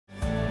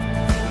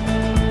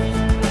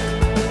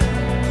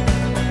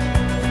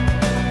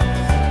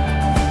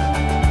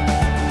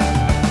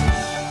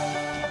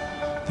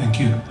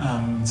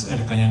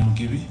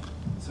Mugibi.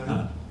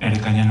 Sorry? Eric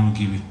Kanyane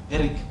Mugibi.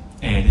 Eric.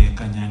 Eric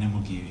Kanyane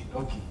Mugibi.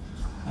 Okay.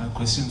 A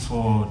question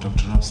for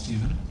Dr. Rob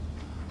Stephen.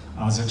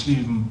 I was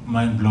actually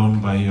mind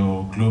blown by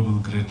your global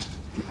grid.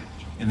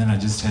 And then I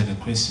just had a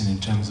question in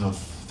terms of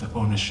the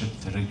ownership,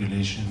 the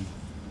regulation.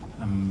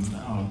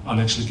 I'll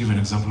actually give an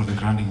example of a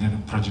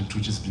grounding project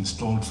which has been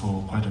stalled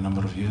for quite a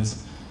number of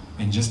years.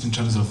 And just in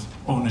terms of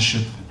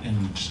ownership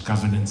and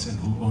governance and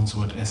who owns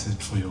what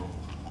asset for your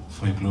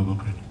global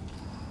grid.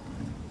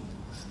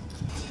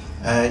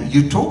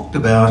 You talked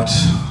about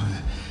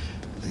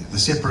the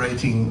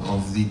separating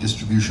of the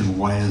distribution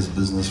wires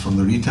business from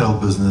the retail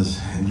business,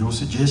 and your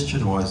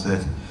suggestion was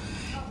that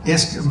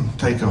Eskom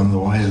take on the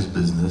wires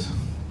business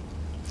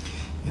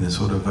in a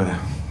sort of a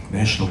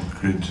national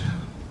grid,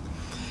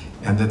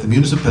 and that the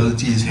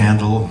municipalities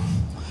handle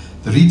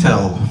the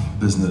retail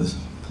business.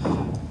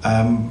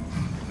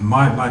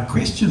 My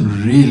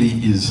question really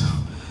is,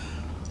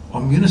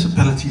 are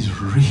municipalities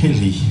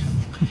really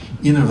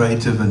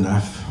innovative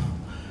enough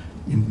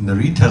in the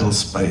retail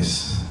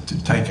space to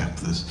take up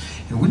this?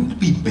 And wouldn't it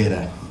be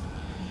better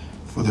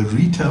for the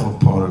retail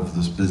part of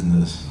this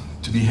business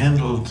to be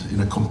handled in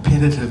a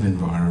competitive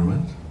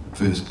environment,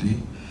 firstly,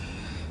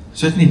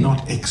 certainly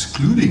not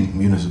excluding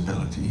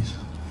municipalities,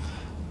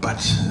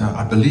 but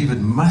I believe it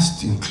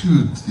must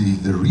include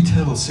the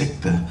retail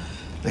sector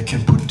that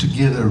can put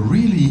together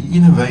really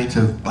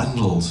innovative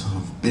bundles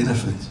of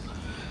benefits,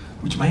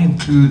 which may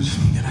include,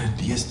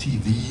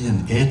 DSTV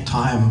and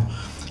airtime,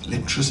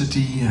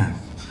 electricity,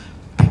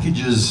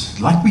 packages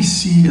like we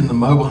see in the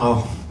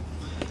mobile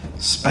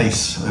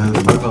space,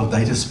 the mobile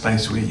data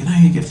space, where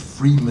you get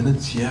free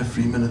minutes here,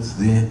 free minutes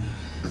there.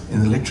 In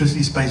the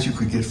electricity space, you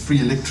could get free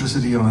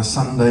electricity on a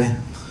Sunday,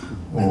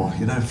 or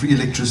free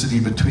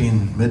electricity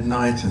between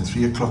midnight and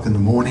 3 o'clock in the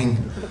morning.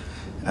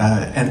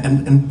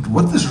 And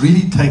what this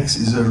really takes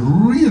is a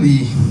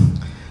really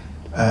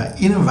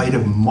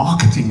innovative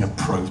marketing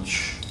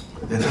approach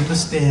that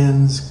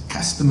understands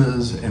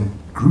customers and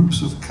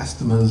groups of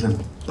customers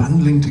and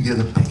bundling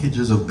together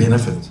packages of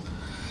benefits.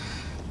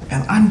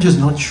 And I'm just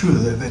not sure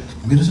that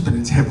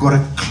municipalities have got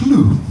a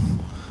clue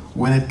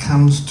when it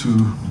comes to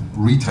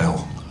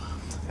retail.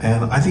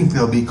 And I think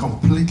they'll be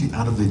completely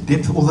out of their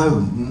depth, although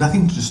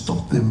nothing to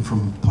stop them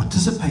from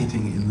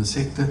participating in the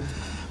sector.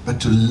 But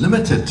to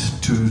limit it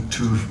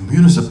to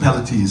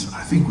municipalities,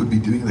 I think would be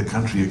doing the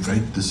country a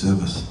great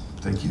disservice.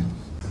 Thank you.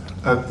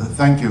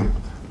 Thank you.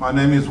 My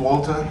name is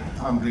Walter.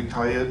 I'm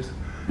retired,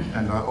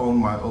 and I own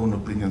my own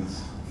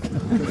opinions.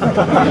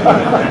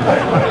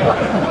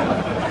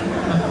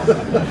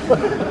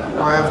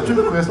 I have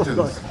two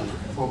questions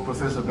for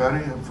Professor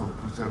Barry and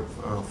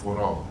for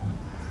Rob.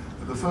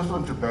 The first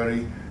one to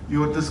Barry.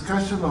 Your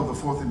discussion of the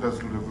Fourth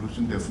Industrial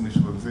Revolution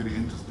definition was very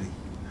interesting.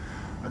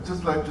 I'd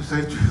just like to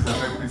say to you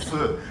that I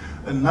prefer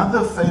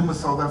another famous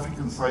South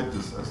African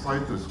scientist,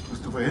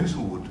 Christopher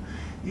Henshelwood.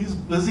 He's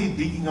busy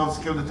digging out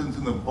skeletons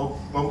in the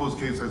Bombos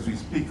caves as we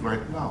speak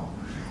right now.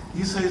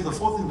 He says the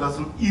fourth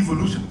industrial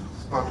evolution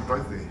started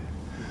right there.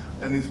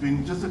 And it's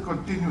been just a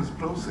continuous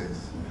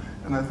process.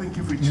 And I think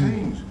if we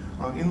change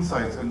our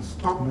insights and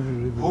stop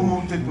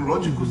Homo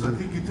technologicus, I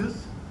think it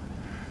is,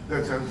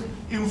 that has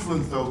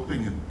influenced our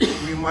opinion,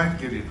 we might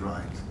get it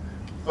right.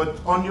 But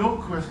on your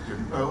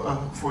question,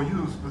 for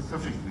you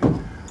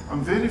specifically,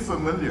 I'm very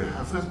familiar.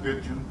 I first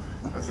met you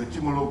at the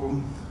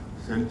Chimologum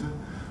Center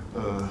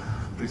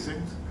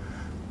precinct.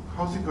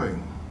 How's it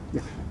going?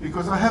 Yeah.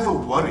 Because I have a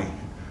worry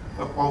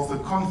about the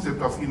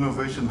concept of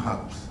innovation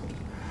hubs.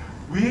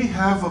 We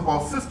have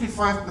about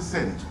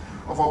 55%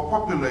 of our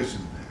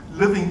population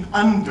living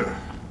under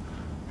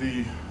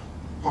the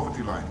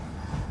poverty line.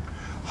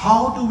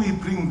 How do we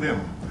bring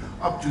them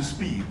up to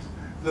speed?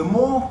 The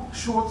more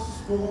short,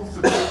 small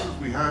successes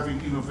we have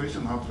in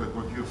innovation hubs, like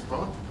what you have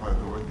started, by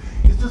the way,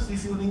 it's just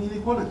refueling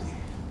inequality.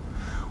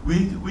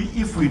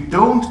 If we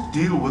don't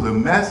deal with the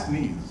mass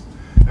needs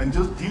and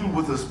just deal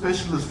with the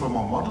specialists from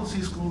our Model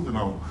C schools and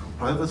our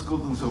private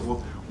schools and so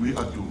forth, we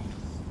are doomed.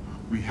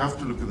 We have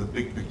to look at the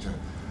big picture.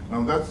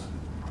 Now that's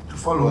to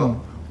follow up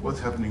what's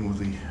happening with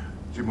the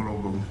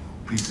Chimolongo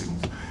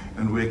precincts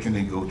and where can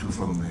they go to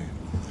from there.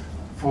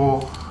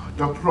 For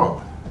Dr.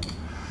 Rob,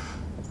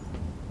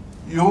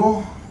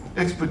 your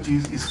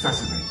expertise is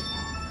fascinating.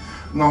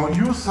 Now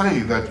you say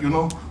that,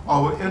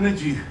 our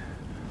energy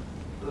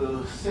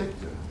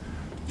sector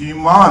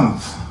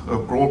demands a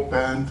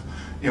broadband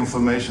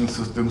information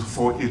system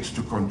for it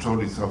to control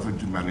itself and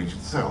to manage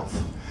itself.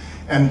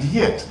 And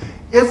yet,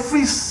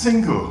 every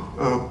single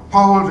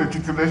power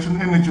reticulation,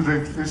 energy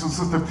reticulation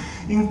system,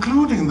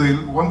 including the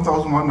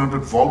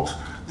 1,100 volt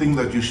thing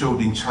that you showed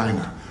in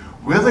China,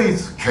 whether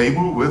it's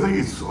cable, whether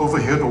it's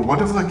overhead, or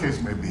whatever the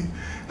case may be,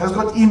 has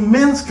got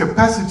immense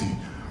capacity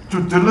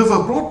to deliver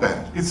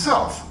broadband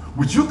itself,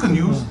 which you can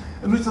use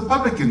and which the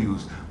public can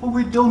use, but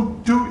we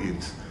don't do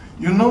it.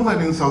 You know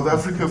that in South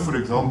Africa, for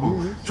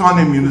example,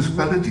 Tshwane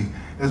municipality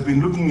has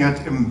been looking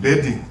at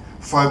embedding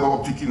fiber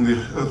optic in the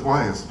earth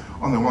wires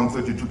on the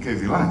 132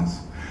 kV lines.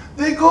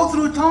 They go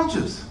through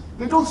townships.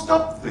 They don't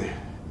stop there.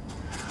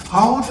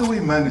 How do we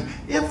manage?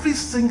 Every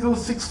single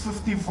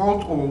 650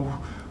 volt or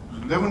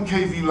 11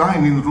 kV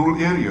line in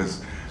rural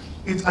areas.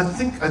 I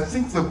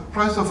think the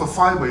price of a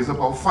fiber is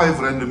about 5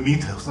 rand a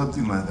meter,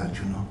 something like that,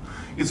 you know.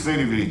 It's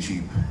very, very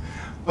cheap.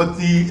 But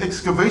the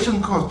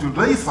excavation cost to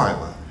lay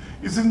fiber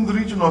is in the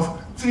region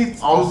of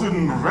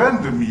 3,000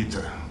 rand a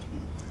meter.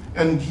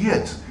 And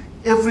yet,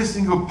 every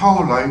single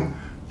power line,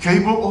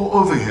 cable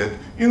or overhead,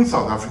 in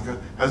South Africa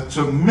has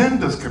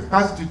tremendous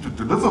capacity to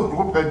deliver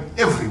broadband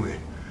everywhere.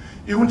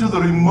 Even to the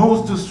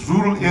remotest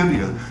rural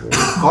area,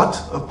 we've got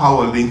a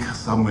power link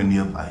somewhere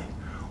nearby.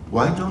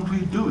 Why don't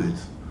we do it?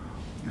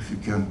 If you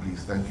can,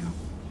 please. Thank you.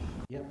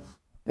 Yep.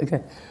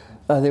 Okay.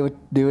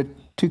 There were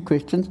two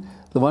questions.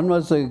 The one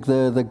was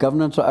the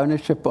governance or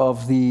ownership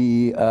of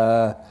the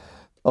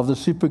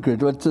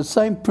supergrid. Well, it's the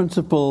same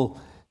principle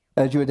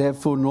as you would have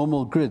for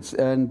normal grids,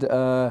 and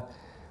the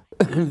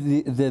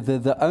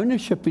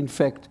ownership, in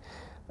fact,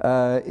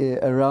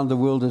 around the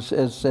world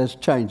has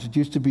changed. It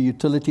used to be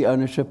utility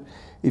ownership.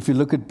 If you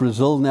look at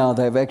Brazil now,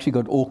 they've actually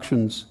got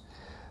auctions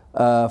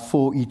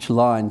for each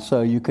line.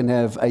 So you can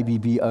have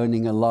ABB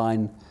owning a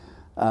line,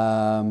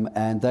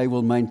 and they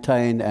will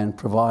maintain and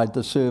provide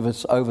the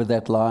service over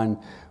that line,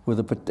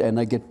 and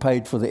they get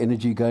paid for the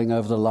energy going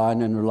over the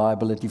line and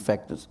reliability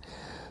factors.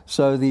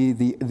 So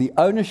the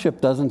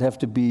ownership doesn't have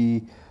to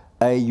be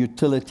a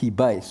utility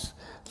base.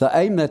 The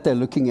aim that they're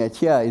looking at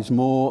here is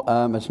more,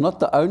 it's not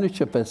the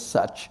ownership as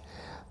such.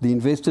 The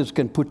investors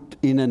can put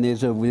in, and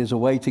there's a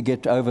way to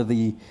get over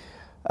the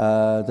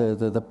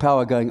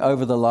power going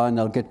over the line.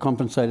 They'll get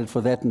compensated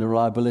for that, and the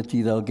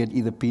reliability, they'll get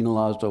either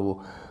penalized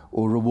or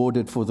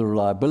rewarded for the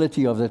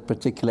reliability of that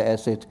particular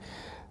asset.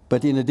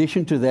 But in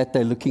addition to that,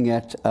 they're looking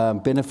at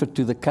benefit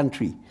to the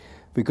country,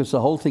 because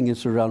the whole thing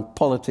is around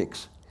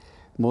politics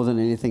more than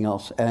anything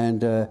else.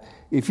 And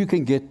if you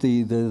can get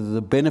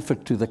the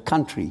benefit to the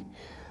country,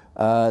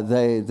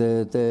 they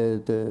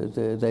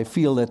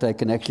feel that they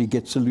can actually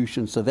get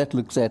solutions. So that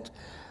looks at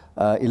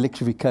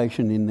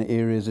electrification in the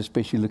areas,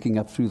 especially looking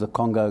up through the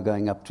Congo,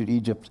 going up to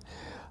Egypt.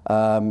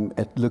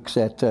 It looks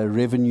at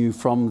revenue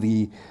from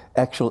the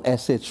actual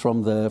assets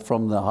from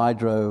the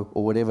hydro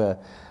or whatever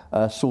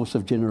source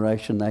of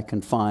generation they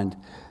can find,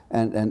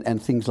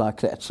 and things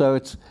like that. So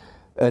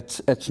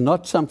it's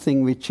not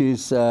something which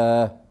is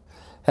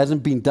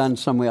hasn't been done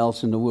somewhere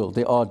else in the world.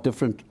 There are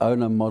different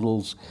owner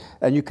models,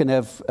 and you can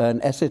have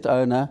an asset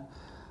owner,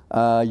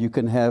 you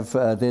can have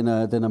then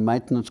a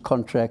maintenance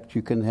contract,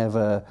 you can have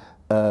a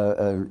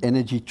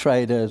energy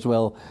trader as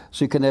well.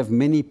 So you can have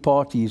many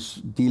parties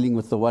dealing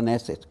with the one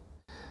asset.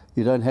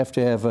 You don't have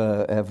to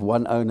have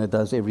one owner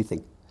does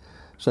everything.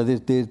 So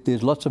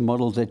there's lots of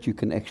models that you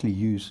can actually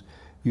use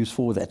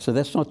for that. So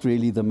that's not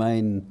really the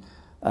main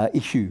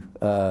issue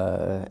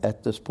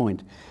at this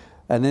point.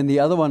 And then the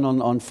other one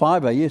on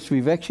fiber, yes,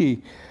 we've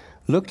actually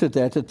looked at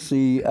that. It's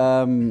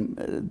I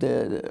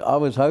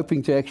was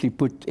hoping to actually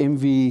put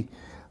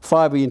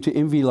fiber into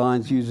MV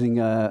lines using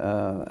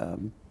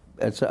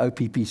it's an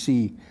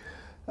OPPC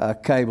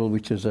cable,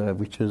 which is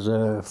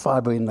a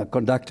fiber in the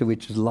conductor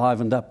which is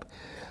livened up.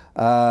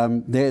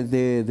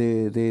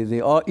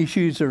 There are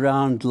issues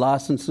around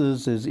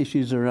licenses. There's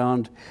issues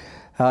around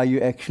how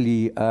you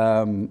actually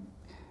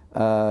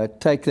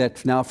take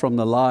that now from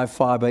the live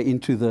fiber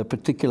into the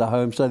particular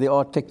home. So there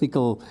are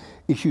technical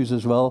issues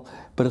as well.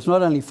 But it's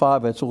not only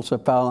fiber, it's also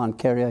power line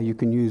carrier. You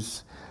can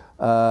use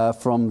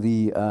from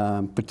the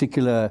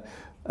particular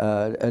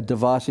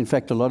device. In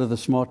fact, a lot of the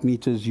smart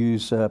meters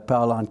use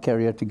power line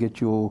carrier to get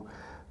your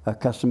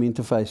custom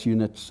interface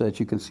units so that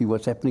you can see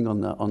what's happening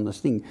on this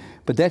thing.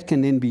 But that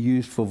can then be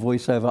used for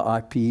voice over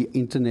IP,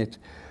 internet,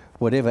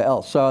 whatever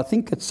else. So I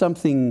think it's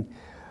something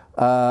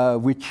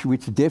which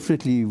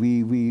definitely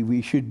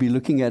we should be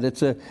looking at.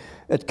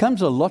 It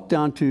comes a lot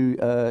down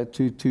to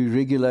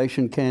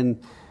regulation. Can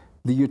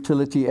the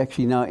utility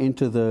actually now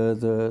enter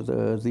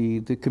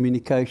the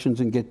communications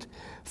and get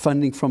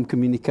funding from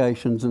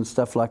communications and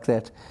stuff like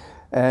that?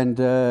 And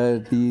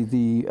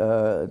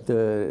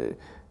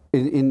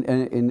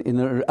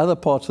in other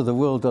parts of the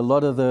world, a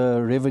lot of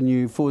the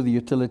revenue for the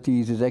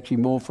utilities is actually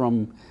more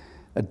from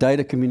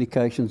data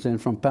communications than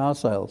from power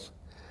sales.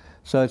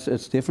 So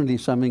it's definitely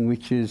something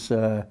which is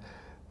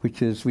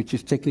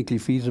technically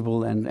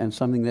feasible and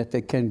something that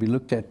can be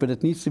looked at. But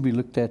it needs to be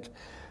looked at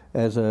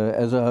as a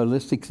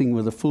holistic thing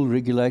with a full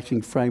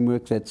regulation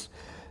framework that's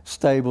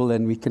stable,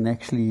 and we can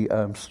actually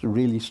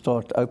really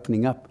start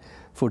opening up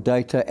for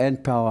data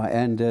and power.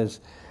 And as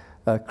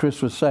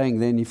Chris was saying,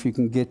 then if you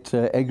can get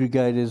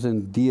aggregators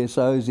and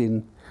DSOs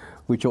in,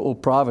 which are all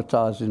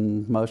privatized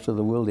in most of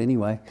the world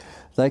anyway,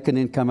 they can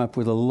then come up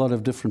with a lot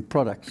of different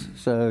products.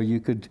 So you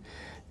could,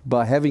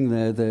 by having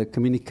the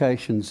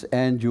communications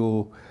and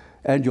your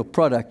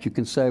product, you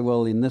can say,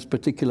 well, in this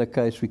particular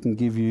case, we can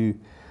give you,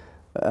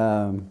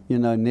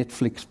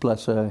 Netflix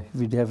plus if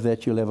you have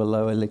that, you'll have a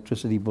lower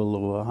electricity bill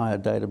or a higher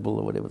data bill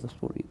or whatever the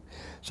story is.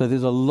 So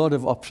there's a lot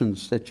of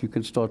options that you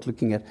can start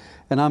looking at.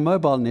 And our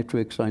mobile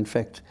networks are, in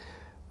fact,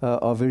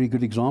 are very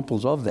good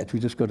examples of that. We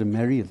just got to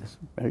marry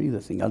the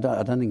thing. I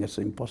don't think it's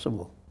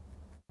impossible.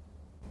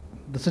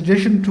 The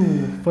suggestion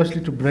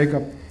firstly to break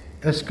up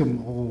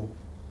Eskom or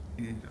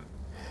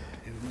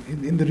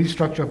in the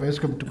restructure of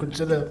Eskom to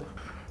consider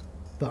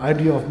the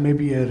idea of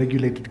maybe a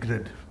regulated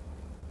grid.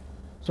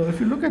 So if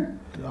you look at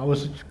our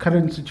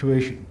current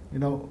situation,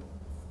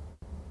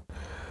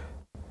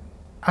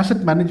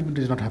 asset management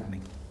is not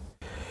happening.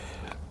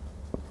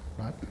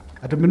 Right?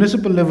 At a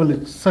municipal level,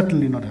 it's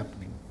certainly not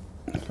happening.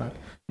 Right?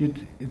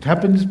 It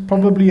happens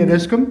probably at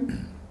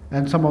Eskom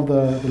and some of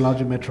the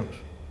larger metros.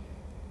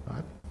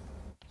 Right?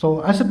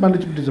 So asset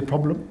management is a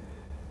problem,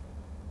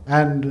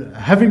 and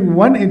having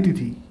one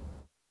entity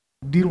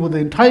deal with the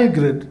entire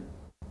grid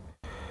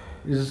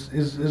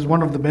is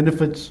one of the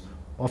benefits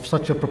of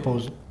such a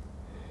proposal.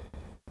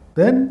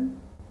 Then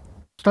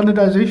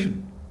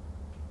standardization.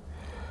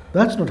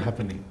 That's not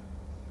happening.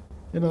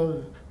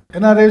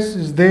 NRS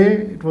is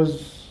there. It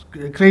was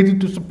created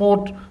to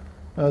support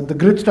the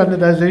grid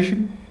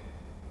standardization,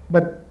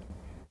 but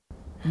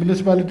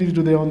municipalities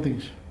do their own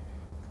things.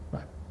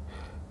 Right.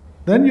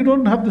 Then you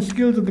don't have the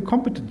skills and the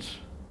competence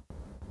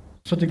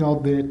sitting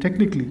out there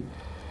technically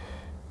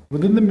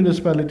within the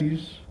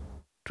municipalities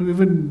to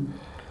even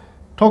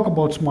talk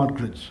about smart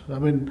grids. I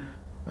mean,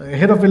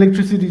 head of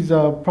electricities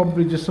are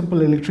probably just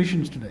simple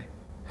electricians today.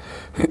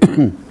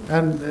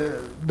 And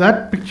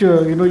that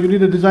picture, you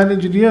need a design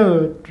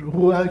engineer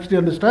who actually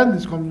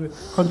understands these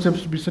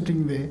concepts to be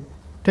sitting there,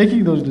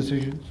 taking those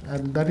decisions,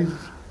 and that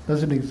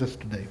doesn't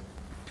exist today.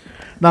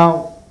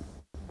 Now,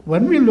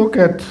 when we look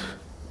at,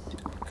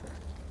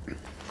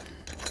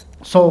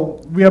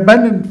 so we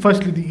abandoned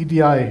firstly the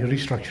EDI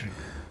restructuring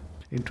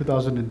in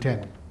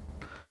 2010.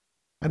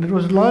 And it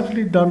was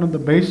largely done on the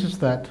basis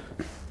that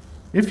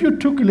if you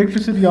took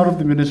electricity out of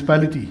the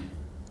municipality,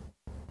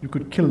 you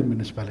could kill the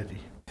municipality.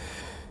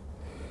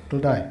 It'll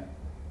die.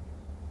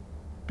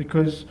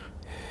 Because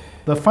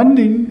the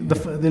funding,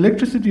 the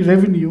electricity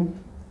revenue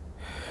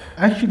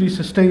actually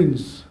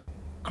sustains,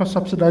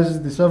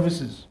 cross-subsidizes the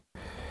services.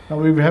 Now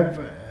we have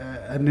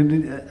an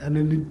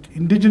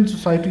indigenous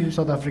society in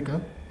South Africa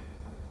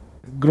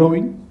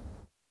growing.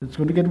 It's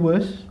going to get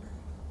worse,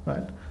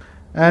 right?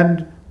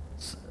 And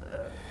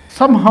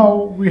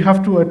somehow we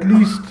have to at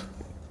least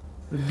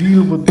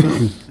deal with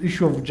this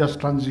issue of just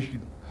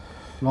transition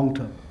long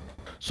term.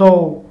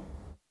 So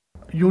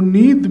you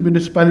need the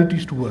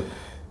municipalities to work.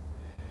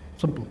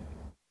 Simple.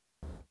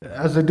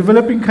 As a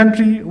developing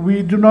country,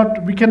 we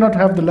cannot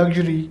have the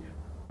luxury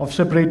of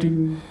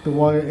separating the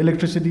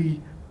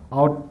electricity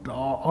out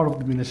of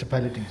the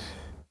municipalities.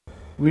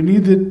 We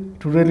need it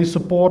to really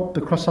support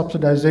the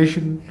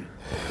cross-subsidization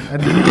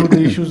and deal with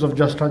the issues of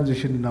just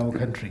transition in our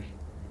country.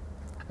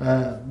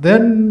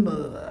 Then,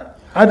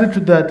 added to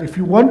that, if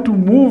you want to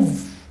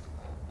move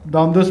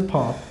down this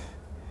path,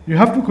 you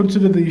have to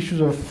consider the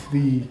issues of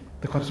the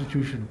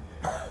Constitution.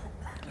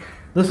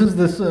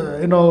 This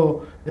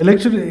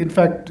election, in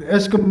fact,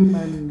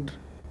 Eskom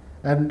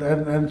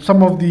and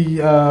some of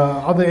the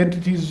other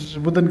entities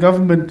within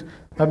government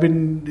have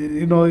been,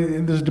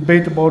 in this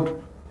debate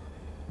about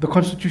the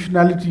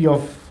constitutionality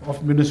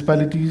of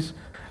municipalities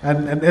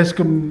and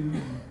Eskom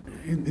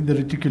in the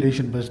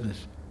reticulation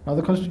business. Now,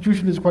 the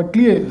Constitution is quite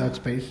clear in that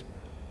space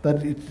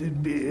that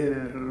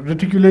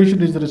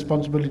reticulation is the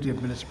responsibility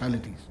of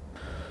municipalities.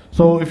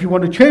 So, if you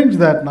want to change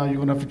that, now you're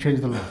going to have to change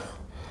the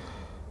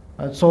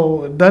law.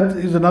 So, that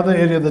is another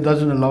area that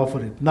doesn't allow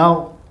for it.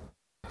 Now,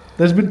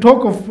 there's been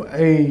talk of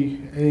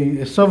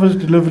a service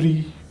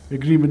delivery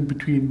agreement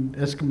between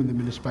Eskom and the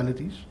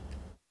municipalities,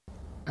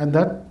 and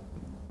that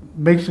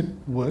makes it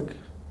work.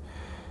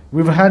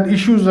 We've had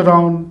issues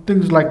around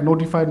things like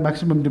notified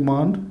maximum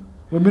demand,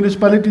 where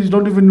municipalities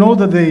don't even know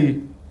that they're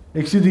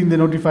exceeding the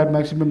notified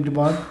maximum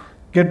demand,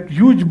 get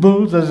huge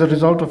bills as a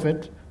result of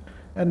it,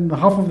 and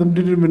half of them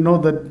didn't even know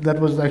that that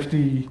was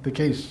actually the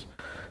case.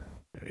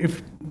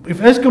 If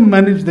Eskom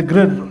managed the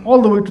grid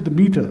all the way to the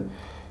meter,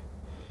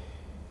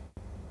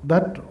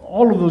 that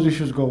all of those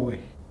issues go away,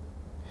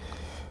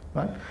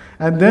 right?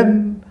 And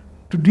then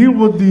to deal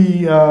with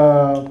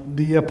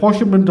the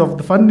apportionment of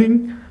the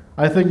funding,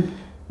 I think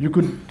you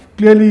could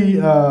clearly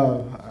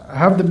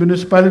have the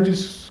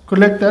municipalities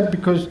collect that,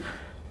 because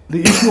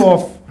the issue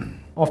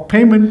of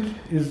payment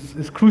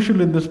is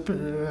crucial in this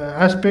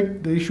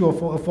aspect. The issue of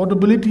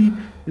affordability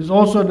is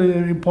also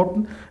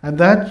important, and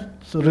that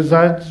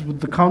resides with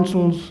the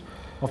councils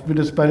of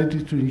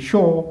municipalities to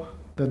ensure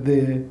that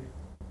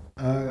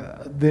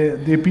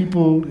their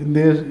people in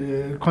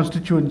their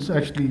constituents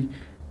actually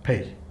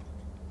pay.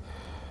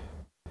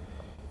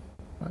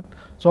 Right?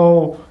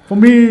 So for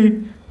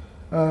me,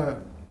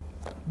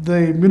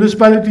 the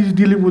municipalities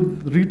dealing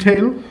with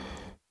retail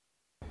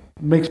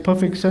makes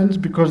perfect sense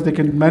because they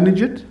can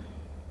manage it,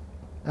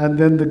 and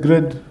then the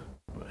grid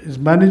is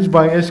managed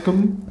by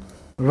Eskom,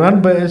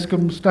 run by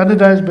Eskom,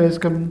 standardized by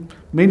Eskom,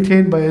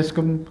 maintained by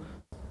Eskom,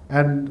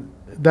 and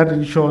that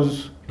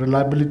ensures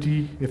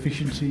reliability,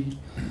 efficiency,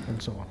 and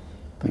so on.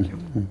 Thank you.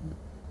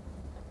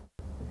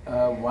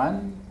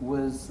 One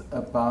was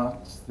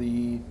about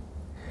the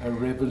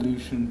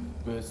revolution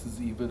versus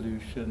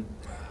evolution.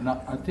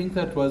 Now, I think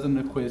that wasn't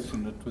a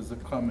question, it was a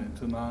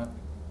comment, and I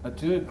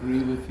do agree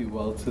with you,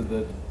 Walter,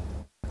 that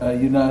I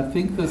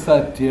think this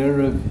idea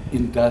of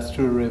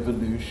industrial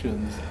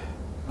revolutions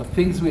are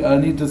things we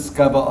only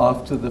discover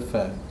after the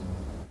fact.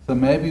 So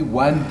maybe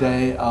one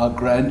day our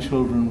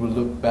grandchildren will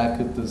look back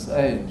at this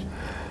age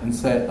and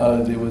say,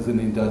 oh, there was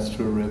an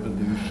industrial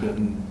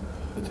revolution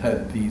that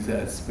had these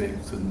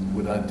aspects, and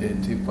would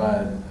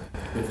identify it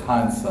with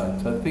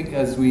hindsight. I think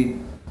as we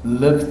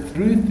live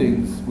through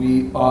things,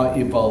 we are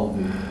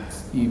evolving.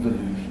 It's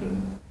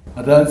evolution.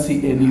 I don't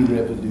see any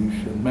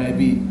revolution.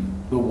 Maybe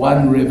the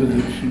one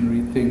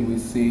revolutionary thing we're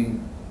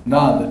seeing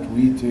now that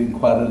we're doing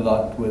quite a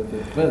lot with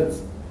at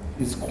WITS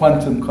is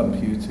quantum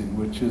computing,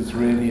 which is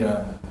really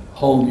a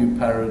whole new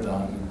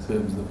paradigm in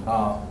terms of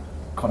how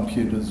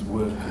computers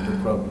work and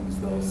the problems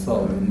they'll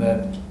solve. And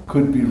that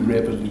could be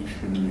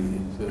revolutionary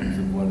in terms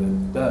of what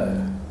it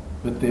does,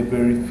 but there are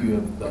very few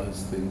of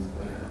those things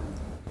going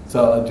on.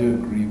 So I do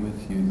agree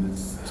with you,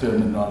 this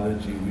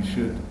terminology, we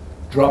should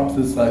drop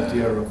this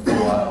idea of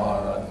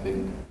 4IR, I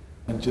think,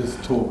 and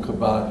just talk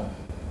about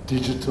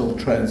digital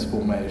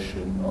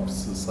transformation of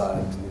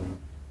society and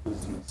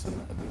business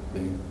and other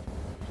things.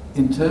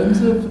 In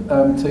terms of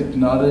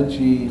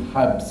technology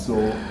hubs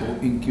or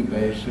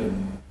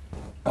incubation,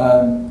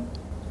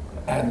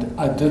 and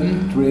I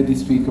didn't really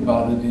speak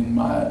about it in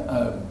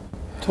my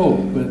talk,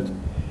 but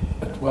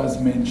it was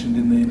mentioned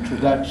in the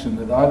introduction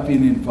that I've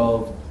been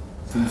involved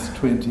since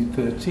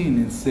 2013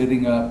 in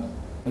setting up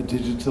a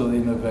digital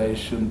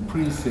innovation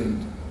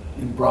precinct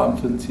in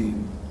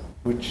Braamfontein,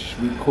 which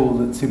we call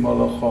the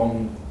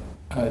Tsimologong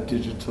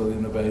Digital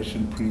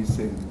Innovation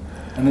Precinct.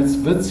 And it's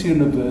Wits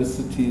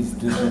University's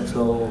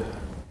digital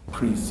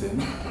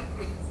precinct.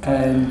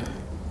 And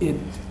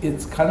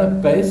it's kind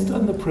of based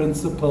on the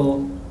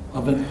principle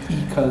of an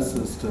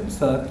ecosystem.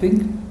 So I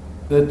think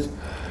that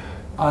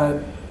I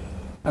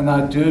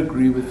do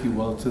agree with you,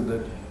 Walter,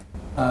 that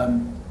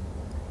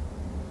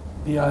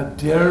the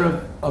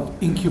idea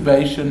of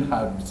incubation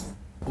hubs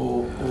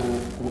or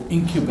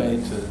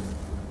incubators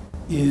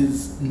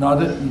is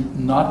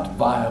not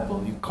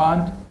viable. You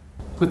can't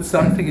put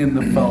something in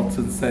the felt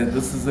and say,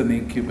 this is an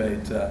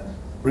incubator,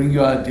 bring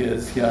your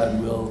ideas here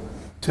and we'll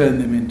turn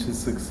them into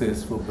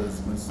successful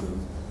businesses.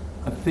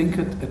 I think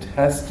it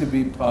has to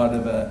be part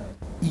of an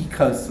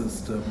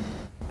ecosystem,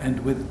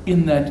 and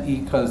within that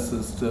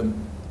ecosystem,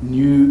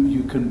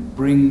 you can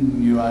bring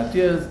new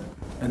ideas,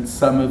 and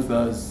some of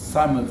those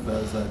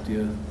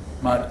ideas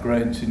might grow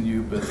into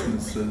new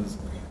businesses,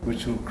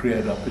 which will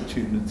create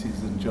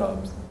opportunities and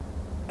jobs.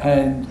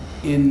 And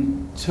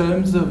in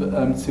terms of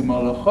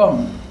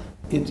Tsimologong,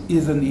 it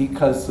is an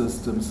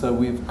ecosystem. So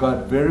we've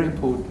got very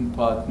important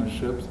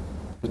partnerships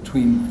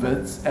between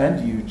WITS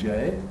and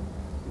UJ,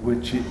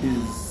 which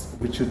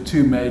are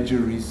two major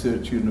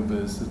research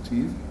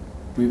universities.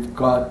 We've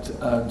got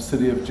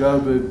City of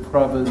Joburg,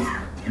 Province,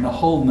 and a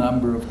whole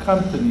number of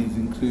companies,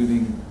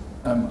 including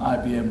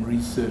IBM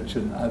Research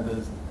and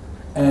others.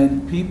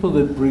 And people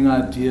that bring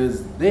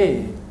ideas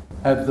there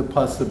have the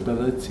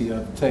possibility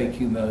of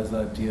taking those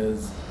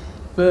ideas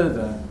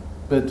further.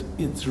 But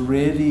it's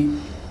really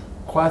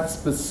quite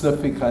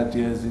specific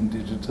ideas in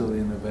digital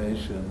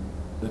innovation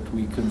that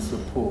we can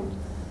support.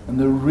 And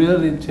the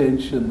real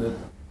intention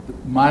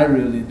my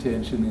real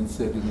intention in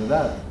setting it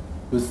up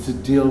was to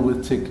deal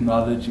with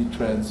technology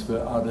transfer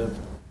out of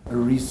a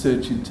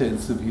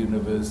research-intensive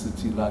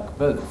university like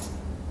WITS.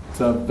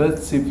 So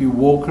WITS, if you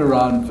walk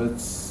around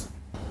WITS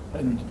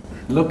and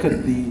look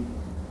at the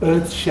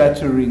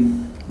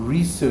earth-shattering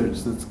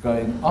research that's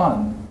going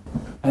on,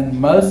 and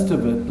most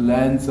of it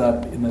lands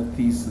up in a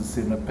thesis,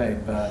 in a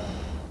paper,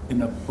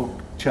 in a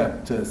book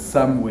chapter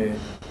somewhere,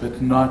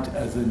 but not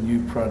as a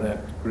new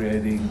product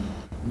creating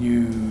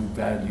new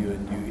value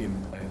and new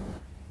impact.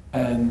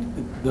 And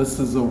this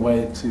is a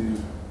way to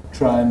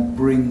try and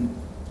bring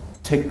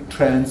tech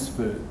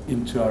transfer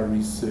into our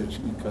research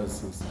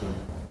ecosystem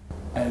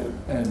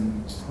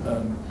and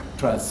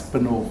try to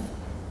spin off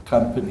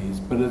companies.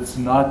 But it's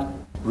not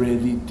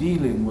really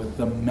dealing with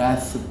the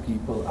mass of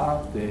people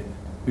out there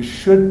who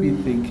should be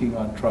thinking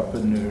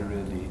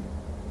entrepreneurially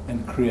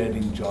and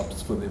creating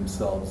jobs for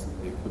themselves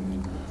and their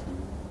community.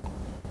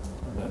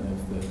 I don't know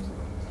if that...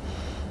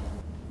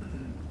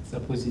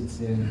 Suppose it's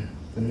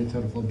the matter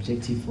of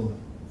objective for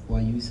why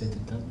you set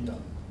it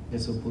up,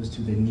 as opposed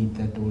to the need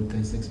that Walter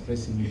is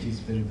expressing, which is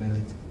very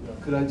valid.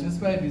 Could I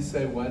just maybe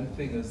say one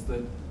thing is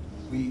that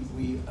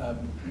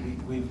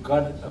we've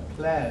got a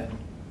plan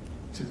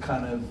to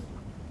kind of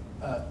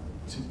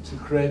to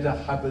create a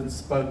hub and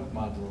spoke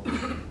model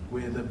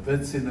where the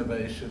WITS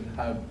Innovation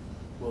Hub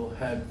will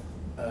have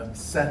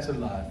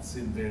satellites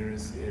in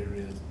various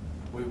areas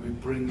where we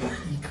bring the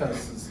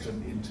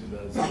ecosystem into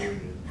those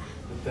areas,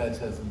 but that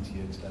hasn't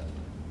yet happened.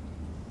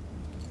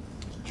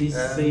 Please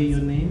say your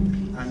name,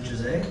 please. I'm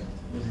Jose.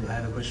 I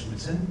have a question for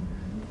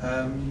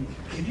Tim.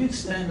 Could you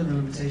expand on the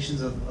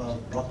limitations of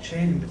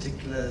blockchain, in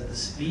particular the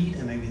speed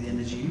and maybe the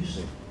energy use?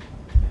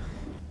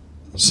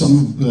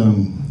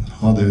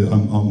 Hi there,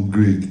 I'm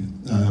Greg.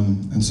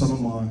 And some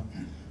of my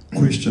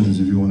questions,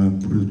 if you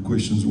want to put it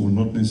questions or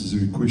not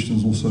necessarily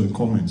questions, also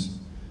comments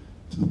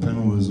to the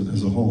panel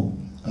as a whole.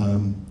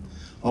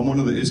 I'm one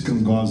of the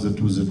Eskom guys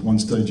that was at one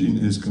stage in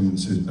Eskom and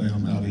said, hey,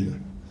 I'm out of here.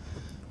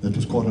 That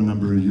was quite a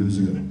number of years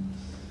ago.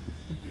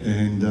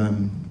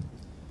 And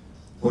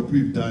what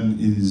we've done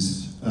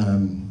is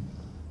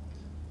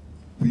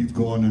we've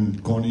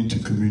gone into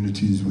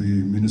communities where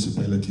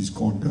municipalities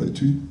can't go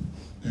to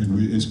and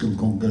where Eskom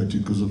can't go to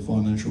because of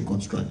financial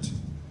constraints.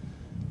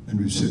 And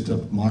we've set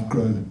up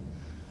micro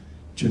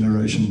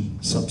generation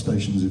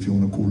substations, if you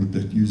want to call it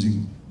that,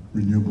 using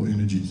renewable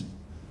energies.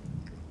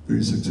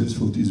 Very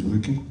successful, it is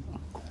working.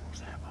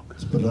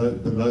 It's below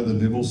the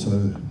level,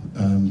 so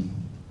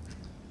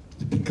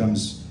it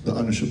becomes the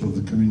ownership of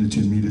the community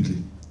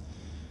immediately.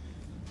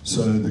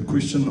 So the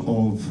question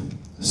of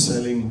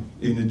selling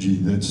energy,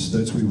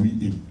 that's where we're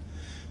in.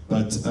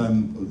 But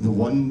the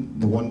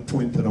one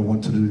point that I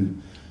wanted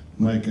to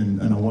make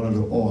and I wanted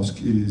to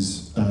ask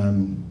is,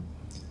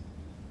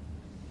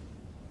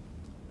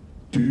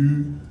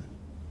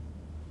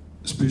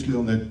 especially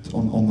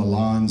on the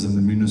lines and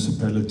the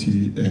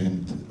municipality,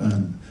 and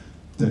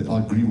that I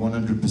agree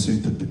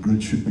 100% that the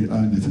grid should be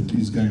owned if it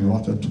is going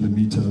right up to the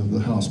meter of the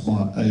house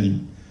by a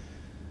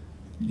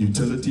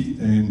utility,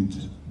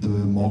 and the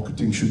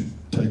marketing should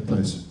take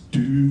place.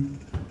 Do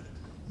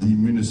the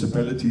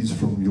municipalities,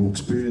 from your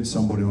experience,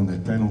 somebody on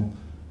that panel,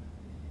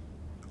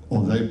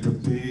 are they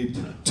prepared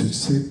to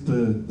accept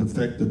the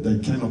fact that they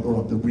cannot,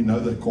 or that we know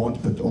they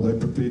can't, but are they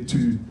prepared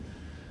to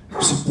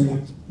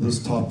support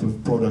this type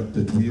of product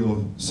that we are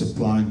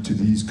supplying to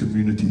these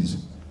communities?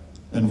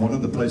 And one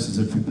of the places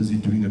that we're busy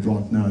doing it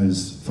right now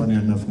is, funny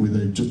enough, where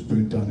they just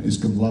burnt down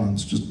Eskom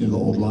lines, just near the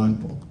old Lion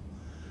Park.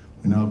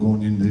 We're now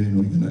going in there and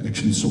we're going to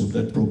actually sort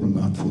that problem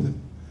out for them.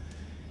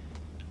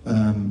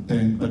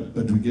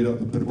 But we get a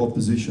bit of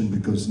opposition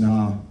because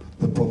now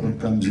the problem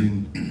comes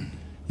in,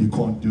 you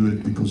can't do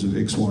it because of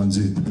X, Y, and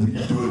Z. But we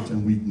do it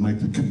and we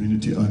make the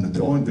community own it.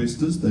 There are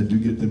investors, they do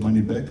get their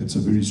money back. It's a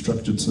very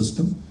structured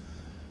system.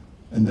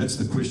 And that's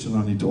the question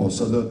I need to ask.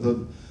 So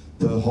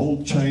the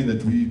whole chain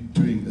that we're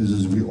doing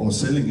is we are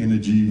selling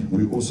energy,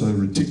 we're also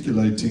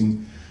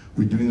reticulating,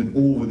 we're doing it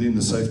all within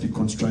the safety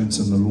constraints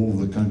and the law of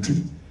the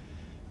country.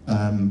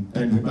 And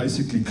we're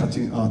basically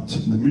cutting out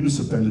the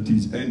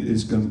municipalities and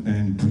Eskom,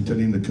 and we're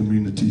telling the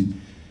community,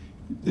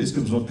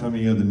 Eskom's not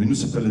coming here, the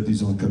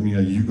municipalities aren't coming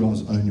here, you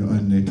guys own your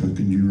own network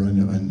and you run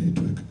your own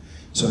network.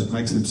 So it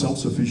makes them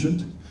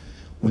self-sufficient.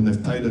 When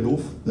they've paid it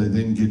off, they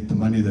then get the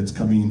money that's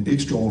coming in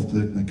extra after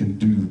that, and they can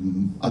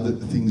do other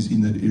things in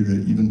that area,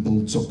 even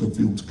build soccer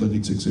fields,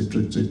 clinics,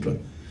 etc., etc.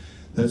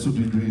 That's what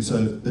we're doing.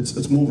 So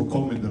it's more of a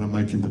comment that I'm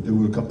making, but there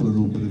were a couple of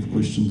little bit of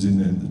questions in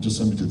there, just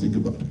something to think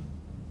about.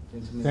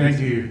 Thank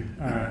you,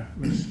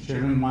 Mr.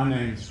 Chairman. My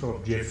name is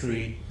Rob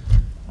Jeffrey.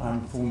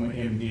 I'm former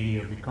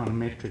MD of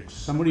Econometrics.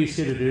 Somebody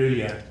said it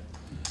earlier,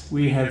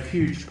 we have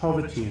huge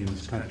poverty in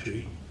this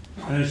country,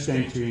 and it's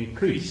going to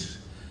increase.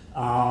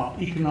 Our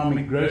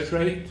economic growth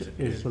rate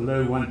is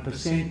below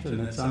 1%,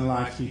 and it's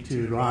unlikely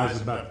to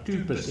rise above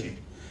 2%.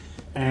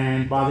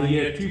 And by the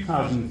year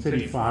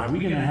 2035, we're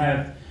going to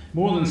have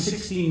more than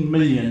 16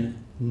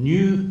 million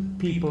new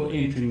people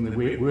entering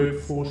the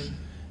workforce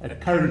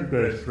at current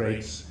growth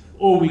rates.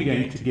 All we're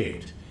going to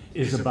get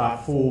is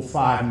about 4 or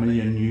 5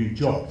 million new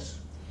jobs.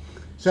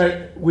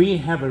 So we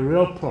have a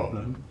real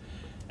problem,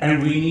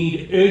 and we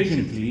need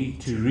urgently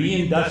to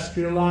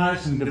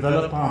reindustrialize and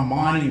develop our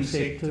mining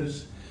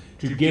sectors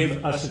to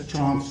give us a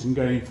chance in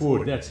going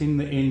forward. That's in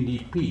the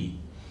NDP.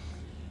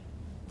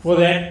 For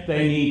that,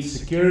 they need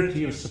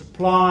security of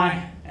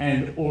supply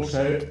and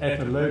also at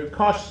a low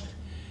cost,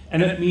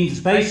 and it means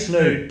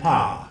baseload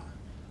power.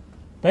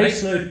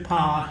 Baseload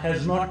power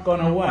has not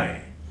gone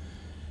away,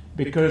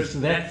 because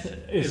that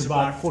is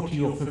about 40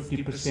 or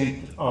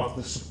 50% of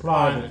the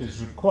supply that is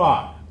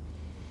required.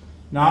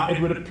 Now, it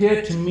would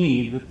appear to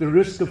me that the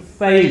risk of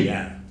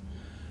failure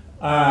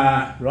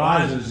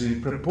rises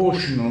in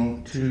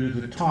proportional to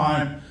the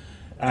time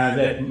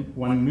that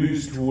one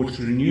moves towards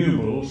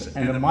renewables,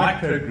 and a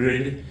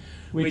microgrid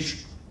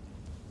which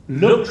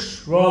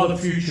looks rather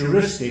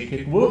futuristic.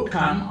 It will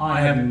come,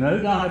 I have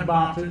no doubt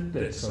about it.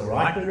 That's the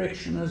right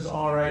direction as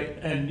RA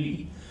and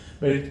D.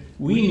 But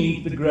we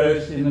need the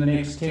growth in the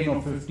next 10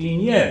 or 15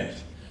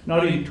 years,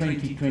 not in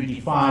 20,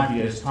 25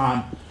 years'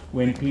 time,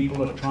 when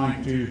people are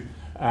trying to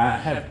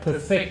have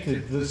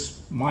perfected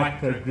this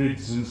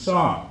microgrids and so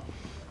on.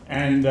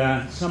 And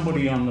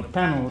somebody on the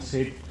panel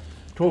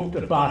talked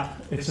about,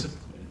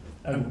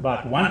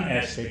 about one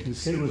aspect, and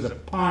said it was a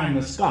pie in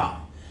the sky.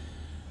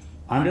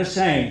 I'm just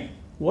saying,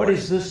 what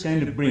is this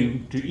going to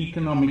bring to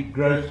economic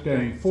growth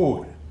going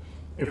forward?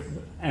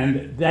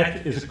 And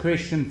that is a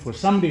question for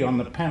somebody on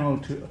the panel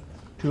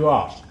to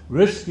ask.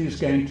 Risk is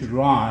going to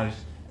rise,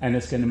 and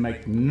it's going to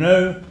make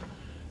no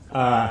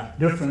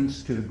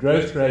difference to the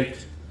growth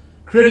rate,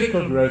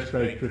 critical growth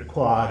rate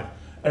required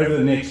over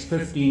the next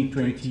 15,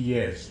 20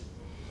 years.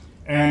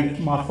 And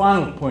my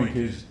final point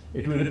is,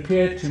 it would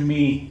appear to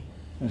me,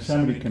 and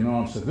somebody can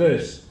answer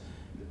this,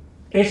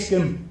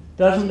 Eskom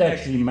doesn't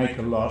actually make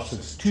a loss.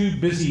 It's too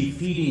busy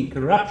feeding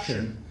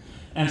corruption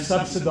and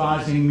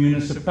subsidizing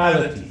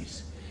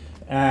municipalities.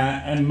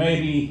 And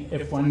maybe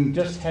if one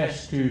just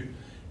has to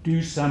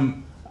do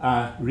some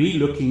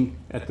re-looking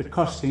at the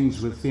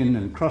costings within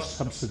and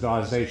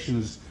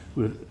cross-subsidizations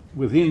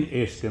within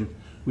Eskom,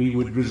 we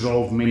would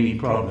resolve many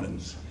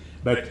problems.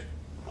 But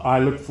I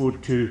look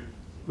forward to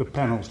the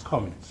panel's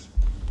comments.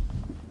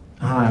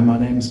 Hi, my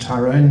name is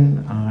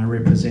Tyrone. I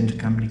represent a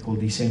company called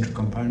Decentral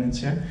Components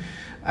here.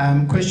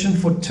 Question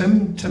for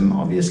Tim. Tim,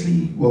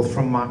 obviously, well,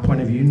 from my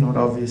point of view, not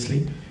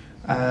obviously,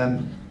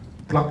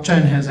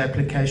 blockchain has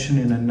application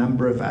in a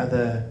number of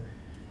other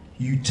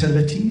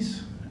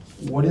utilities.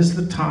 What is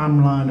the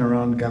timeline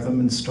around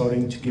government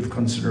starting to give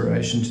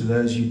consideration to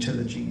those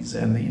utilities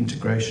and the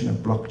integration of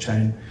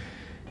blockchain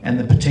and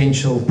the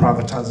potential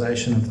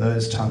privatization of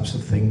those types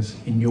of things,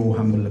 in your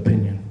humble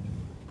opinion?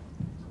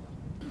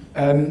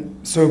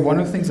 So one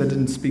of the things I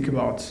didn't speak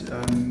about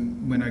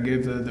when I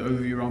gave the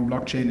overview around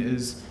blockchain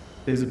is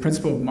there's a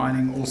principle of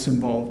mining also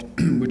involved,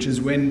 which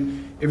is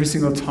when every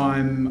single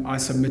time I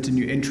submit a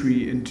new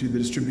entry into the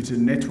distributed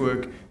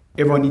network,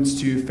 everyone needs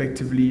to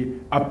effectively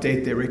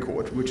update their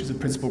record, which is a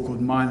principle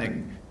called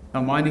mining.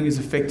 Now, mining is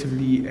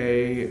effectively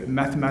a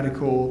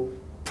mathematical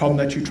problem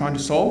that you're trying to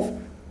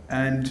solve.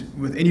 And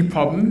with any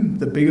problem,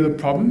 the bigger the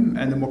problem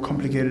and the more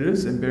complicated it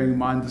is, and bearing in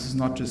mind this is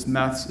not just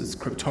maths, it's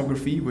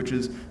cryptography, which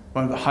is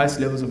one of the highest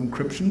levels of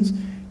encryptions,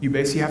 you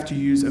basically have to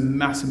use a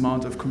mass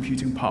amount of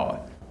computing power,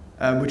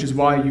 which is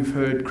why you've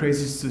heard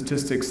crazy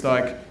statistics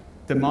like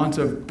the amount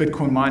of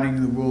Bitcoin mining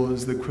in the world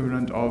is the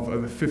equivalent of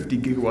over 50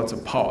 gigawatts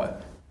of power.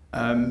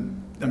 I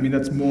mean,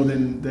 that's more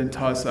than the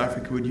entire South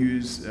Africa would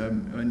use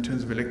in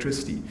terms of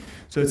electricity.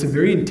 So it's a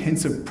very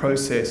intensive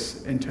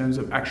process in terms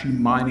of actually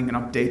mining and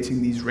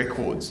updating these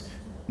records.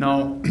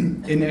 Now,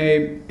 in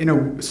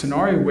a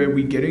scenario where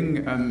we're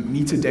getting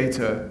meter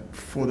data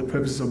for the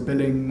purposes of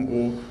billing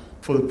or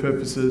for the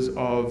purposes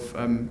of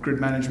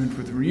grid management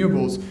with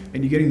renewables,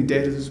 and you're getting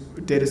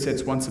data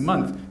sets once a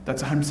month,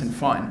 that's 100%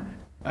 fine.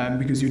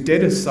 Because your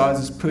data size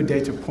is per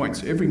data point.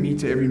 So every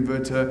meter, every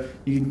inverter,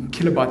 you get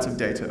kilobytes of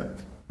data.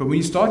 But when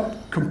you start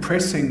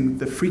compressing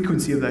the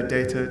frequency of that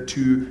data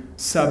to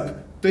sub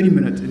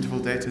 30-minute interval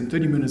data, and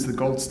 30 minutes is the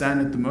gold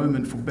standard at the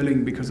moment for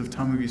billing because of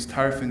time of use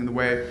tariffing and the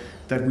way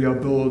that we are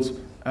billed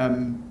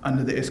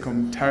under the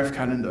Eskom tariff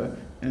calendar,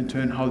 and in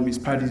turn how the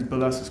municipalities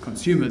bill us as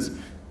consumers,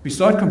 we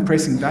start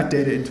compressing that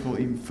data interval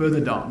even further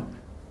down.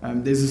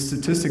 There's a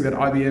statistic that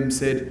IBM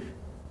said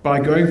by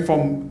going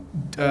from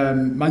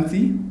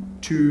monthly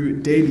to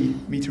daily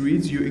meter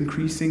reads, you're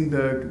increasing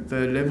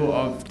the level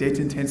of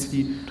data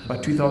intensity by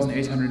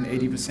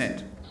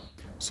 2,880%.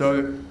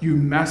 So you're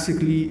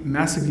massively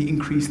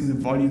increasing the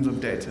volumes of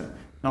data.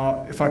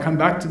 Now, if I come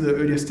back to the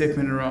earlier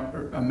statement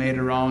I made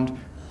around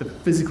the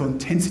physical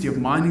intensity of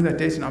mining that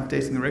data and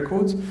updating the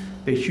records,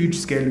 there are huge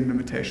scaling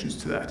limitations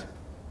to that,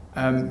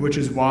 which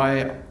is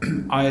why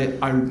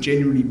I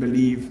genuinely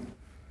believe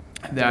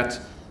that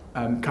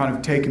kind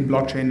of taking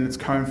blockchain in its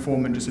current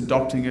form and just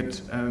adopting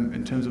it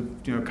in terms of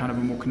kind of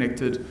a more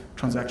connected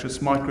transactional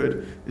smart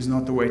grid is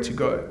not the way to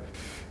go.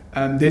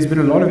 There's been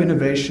a lot of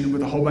innovation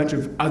with a whole bunch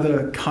of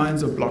other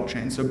kinds of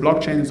blockchain. So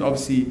blockchain is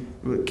obviously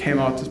came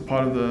out as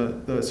part of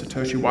the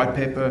Satoshi white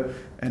paper,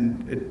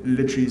 and it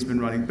literally has been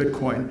running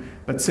Bitcoin.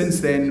 But since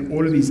then,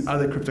 all of these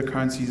other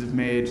cryptocurrencies have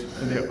made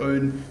their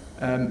own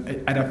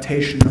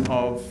adaptation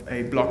of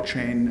a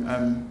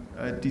blockchain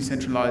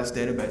decentralized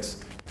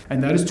database.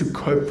 And that is to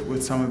cope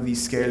with some of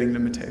these scaling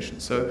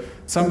limitations. So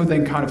some of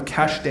them kind of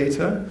cache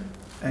data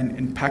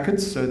in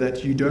packets so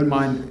that you don't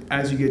mine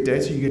as you get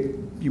data,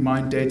 you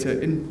mine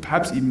data in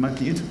perhaps even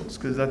monthly intervals,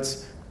 because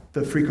that's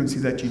the frequency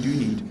that you do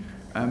need.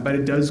 But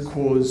it does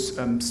cause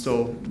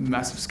still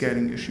massive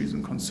scaling issues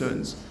and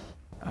concerns.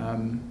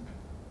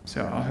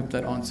 So I hope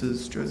that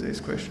answers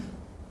Jose's question.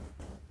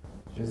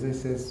 Jose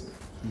says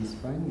he's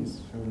fine,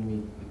 he's showing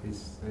me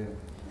this.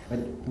 But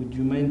would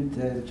you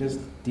mind just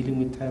dealing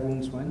with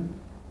Tyrone's one?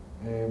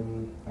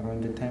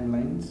 Around the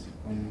timelines,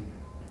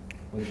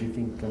 what do you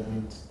think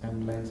government's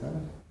timelines are?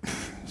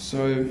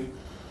 So,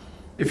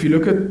 if you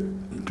look at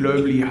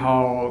globally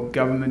how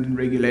government and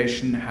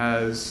regulation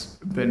has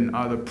been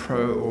either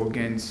pro or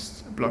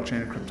against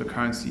blockchain and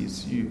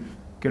cryptocurrencies, you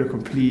get a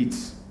complete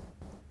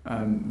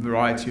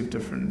variety of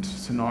different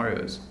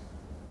scenarios.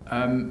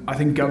 I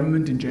think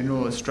government in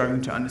general is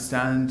struggling to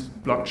understand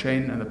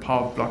blockchain and the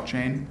power of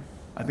blockchain.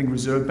 I think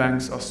reserve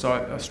banks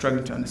are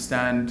struggling to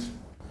understand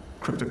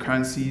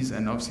cryptocurrencies,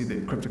 and obviously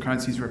the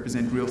cryptocurrencies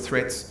represent real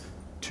threats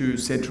to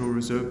central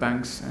reserve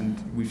banks, and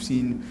we've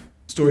seen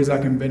stories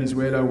like in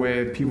Venezuela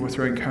where people were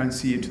throwing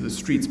currency into the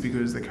streets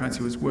because the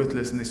currency was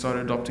worthless and they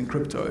started adopting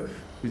crypto,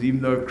 because even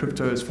though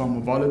crypto is far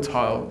more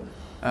volatile,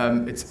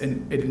 it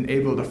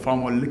enabled a far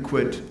more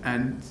liquid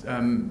and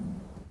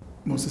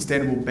more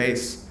sustainable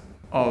base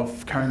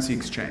of currency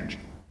exchange.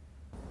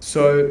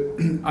 So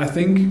I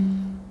think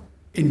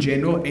in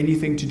general,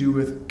 anything to do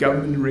with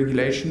government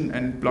regulation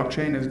and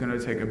blockchain is going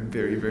to take a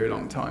very, very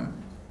long time.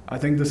 I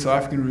think the South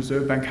African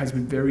Reserve Bank has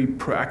been very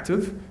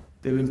proactive.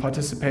 They've been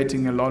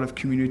participating in a lot of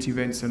community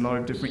events and a lot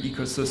of different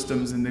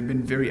ecosystems, and they've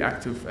been very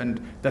active,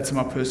 and that's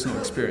my personal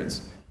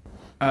experience.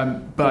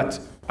 But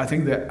I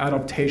think the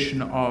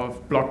adaptation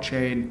of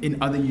blockchain in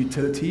other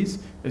utilities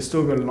has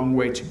still got a long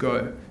way to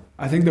go.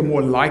 I think the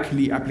more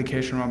likely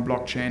application around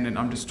blockchain, and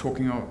I'm just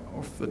talking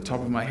off the top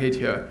of my head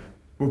here,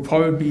 will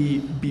probably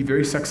be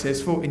very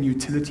successful in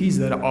utilities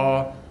that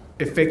are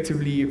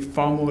effectively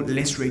far more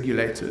less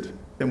regulated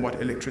than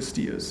what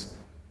electricity is.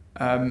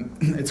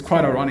 It's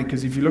quite ironic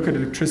because if you look at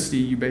electricity,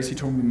 you're basically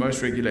talking the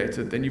most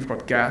regulated. Then you've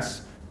got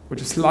gas, which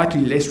is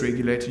slightly less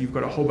regulated. You've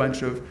got a whole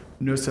bunch of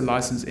NERSA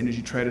licensed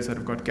energy traders that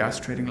have got gas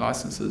trading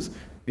licenses.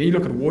 Then you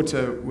look at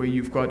water, where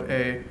you've got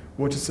a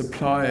water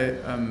supply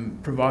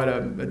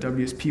provider, a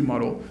WSP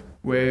model,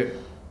 where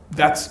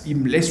that's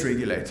even less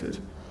regulated.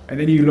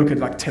 And then you look at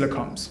like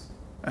telecoms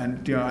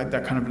and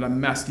that kind of like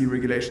mass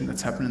deregulation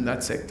that's happened in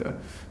that sector.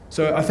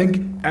 So I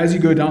think as you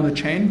go down the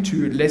chain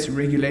to less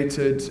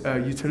regulated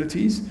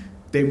utilities,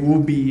 there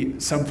will be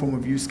some form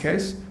of use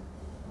case.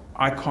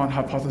 I can't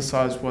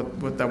hypothesize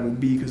what that will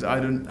be because I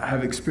don't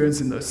have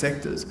experience in those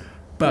sectors.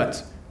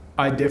 But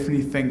I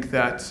definitely think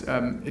that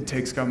it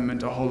takes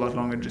government a whole lot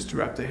longer just to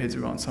wrap their heads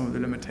around some of the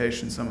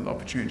limitations, some of the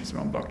opportunities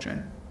around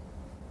blockchain.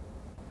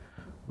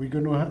 We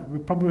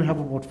probably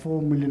have about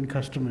 4 million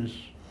customers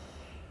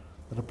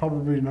that are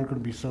probably not going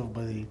to be served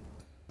by the.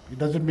 It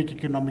doesn't make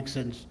economic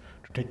sense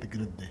to take the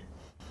grid there.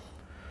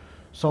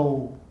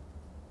 So,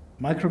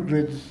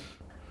 microgrids,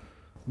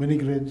 mini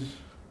grids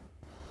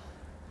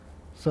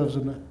serves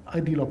an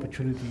ideal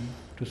opportunity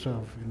to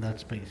serve in that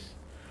space.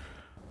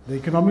 The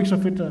economics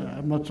of it,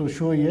 I'm not so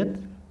sure yet,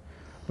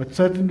 but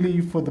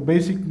certainly for the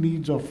basic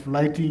needs of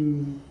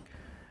lighting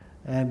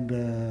and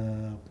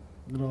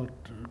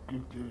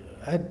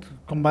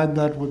combine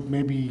that with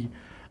maybe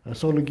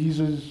solar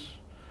geysers,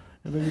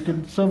 you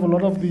can serve a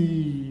lot of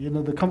the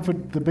the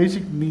comfort, the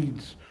basic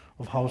needs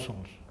of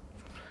households.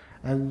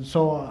 And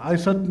so I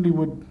certainly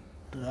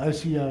I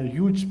see a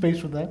huge space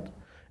for that.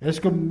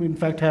 Eskom, in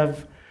fact,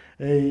 have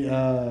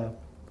a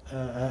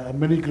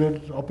mini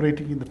grid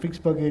operating in the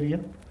Vicksburg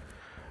area.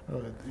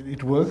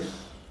 It works.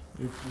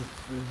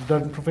 It's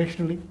done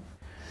professionally,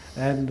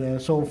 and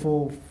so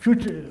for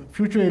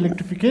future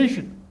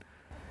electrification,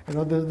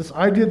 this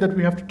idea that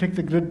we have to take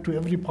the grid to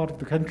every part of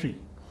the country,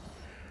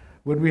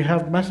 when we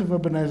have massive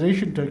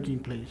urbanization taking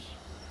place,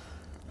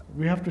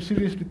 we have to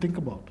seriously think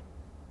about.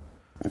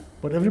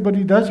 But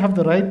everybody does have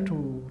the right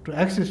to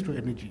access to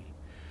energy,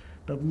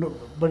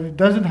 but it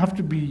doesn't have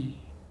to be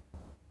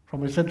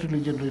from a centrally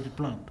generated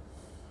plant.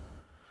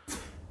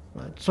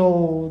 Right.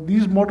 So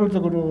these models are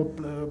going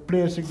to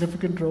play a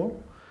significant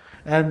role,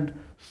 and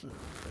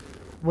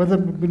whether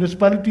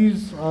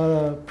municipalities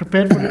are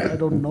prepared for it, I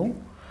don't know.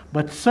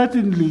 But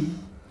certainly,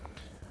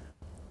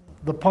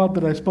 the part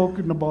that I've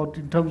spoken about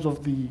in terms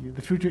of the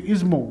future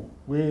ISMO,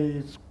 where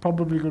it's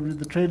probably going to be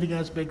the trading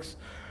aspects,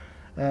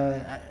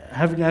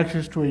 having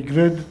access to a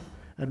grid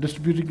and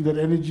distributing that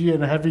energy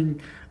and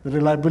having the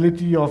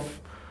reliability of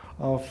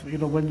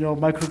when your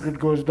microgrid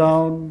goes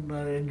down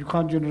and you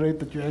can't generate,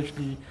 that you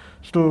actually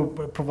still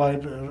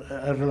provide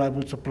a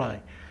reliable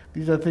supply.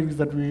 These are things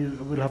that we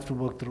will have to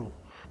work through.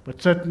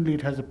 But certainly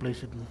it has a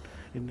place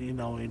in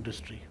our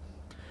industry.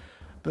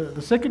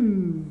 The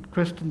second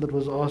question that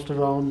was asked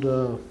around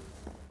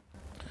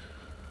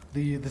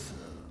the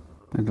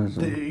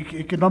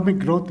economic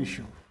growth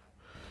issue.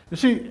 You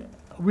see,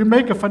 we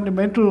make a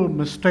fundamental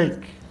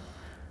mistake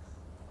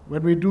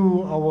when we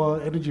do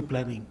our energy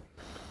planning,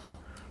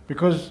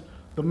 because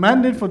the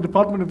mandate for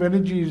Department of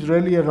Energy is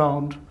really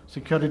around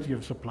security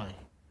of supply.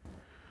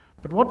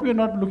 But what we are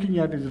not looking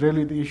at is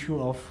really the issue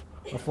of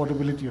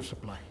affordability of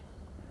supply.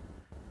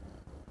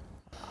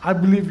 I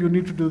believe you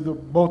need to do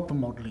both the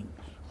modeling.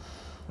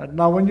 And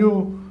now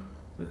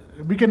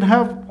we can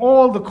have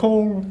all the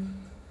coal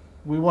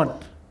we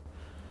want.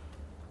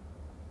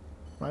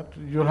 Right?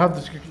 You'll have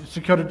the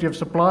security of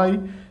supply,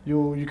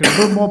 you can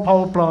build more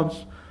power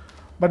plants,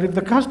 but if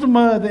the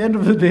customer at the end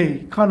of the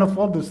day can't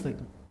afford this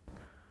thing,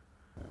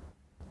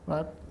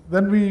 right,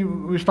 then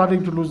we're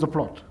starting to lose the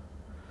plot.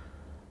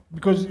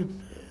 Because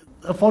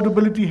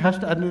affordability has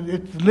to, and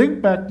it's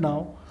linked back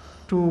now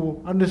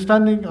to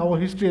understanding our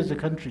history as a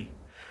country.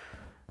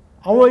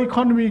 Our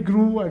economy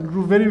grew and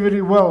grew very,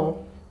 very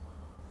well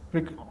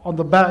on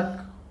the back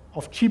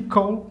of cheap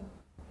coal,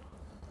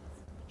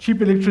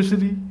 cheap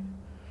electricity.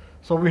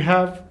 So we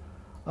have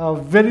a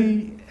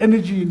very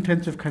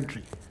energy-intensive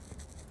country.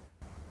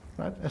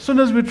 Right? As soon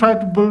as we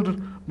tried to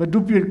build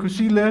Medupi and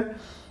Kusile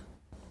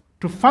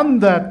to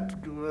fund that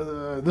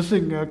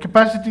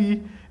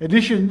capacity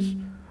additions,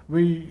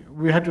 we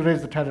had to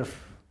raise the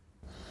tariff.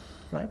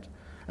 Right?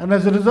 And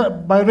as a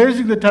result, by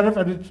raising the tariff,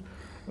 and it's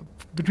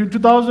between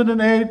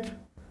 2008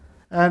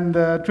 and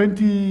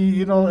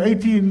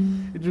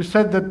 2018, it was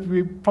said that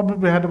we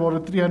probably had about a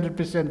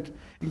 300%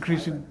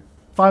 increase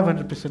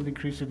 500%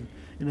 increase in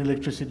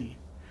electricity.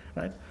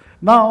 Right?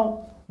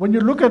 Now, when you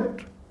look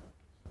at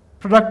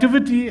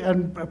productivity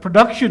and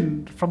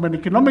production from an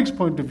economics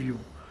point of view,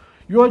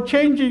 you are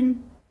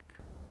changing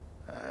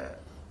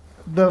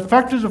the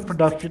factors of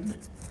production,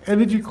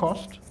 energy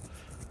cost,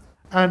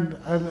 and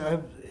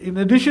in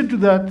addition to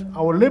that,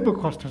 our labor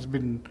cost has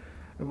been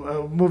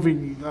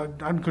moving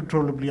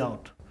uncontrollably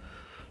out.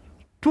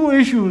 Two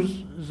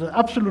issues is an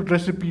absolute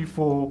recipe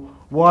for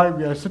why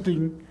we are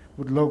sitting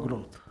with low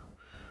growth.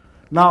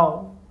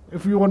 Now,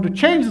 if we want to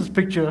change this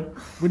picture,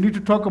 we need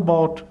to talk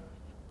about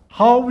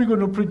how are we going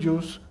to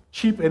produce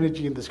cheap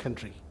energy in this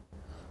country,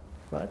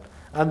 right?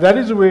 And that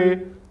is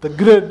where the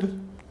grid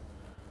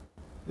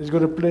is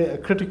going to play a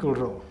critical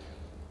role.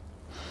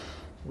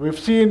 We've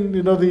seen,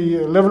 the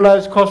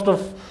levelized cost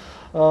of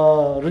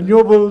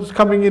renewables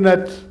coming in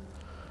at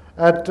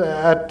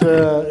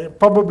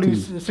probably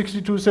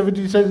 62,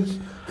 70 cents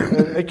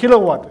a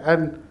kilowatt.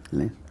 And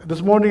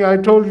this morning I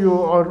told you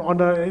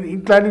on an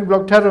inclining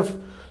block tariff,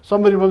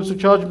 somebody wants to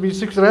charge me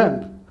 6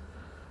 rand.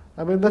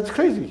 I mean, that's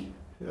crazy.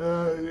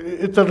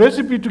 It's a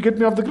recipe to get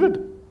me off the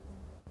grid.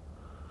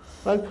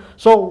 Right?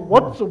 So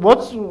what's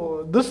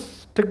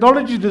this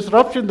technology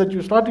disruption that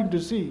you're starting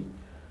to see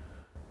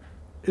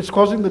is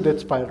causing the debt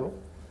spiral,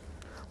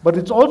 but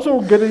it's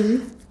also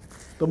getting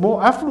the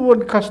more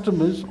affluent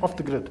customers off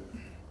the grid.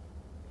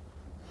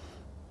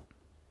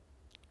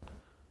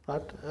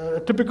 Right?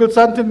 A typical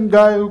Santin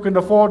guy who can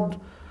afford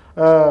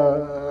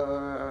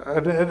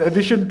an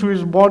addition to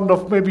his bond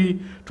of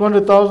maybe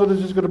 200,000 is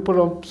just going to put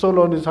on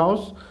solar on his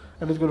house,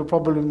 and is going to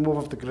probably move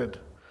off the grid.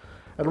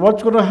 And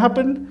what's going to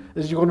happen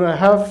is you're going to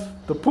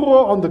have the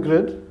poor on the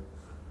grid,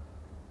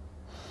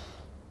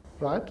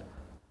 right?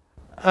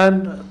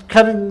 And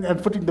carrying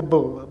and footing the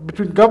bill.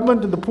 Between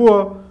government and the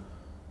poor,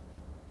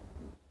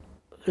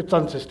 it's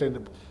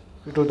unsustainable.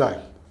 It will die.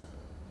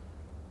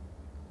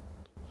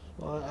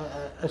 So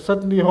I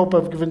certainly hope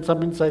I've given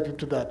some insight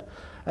into that.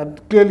 And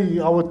clearly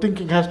our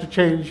thinking has to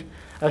change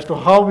as to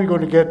how we're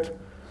going to get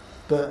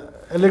the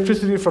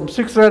electricity from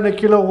 6 rand a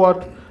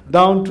kilowatt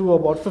down to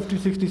about 50,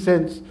 60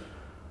 cents,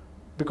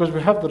 because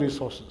we have the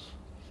resources.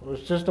 So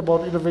it's just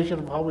about innovation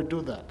of how we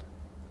do that.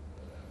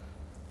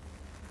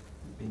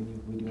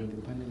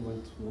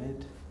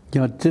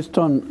 Yeah, just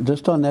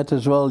on that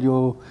as well,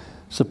 your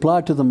supply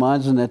to the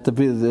mines and that,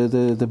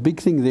 the big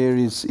thing there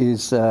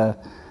is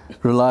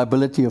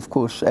reliability, of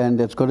course,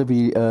 and it's got to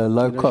be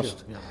low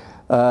cost.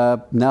 Yeah.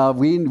 Now,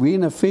 we're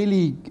in a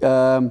fairly,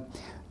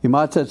 you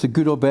might say it's a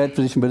good or bad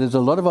position, but there's a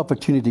lot of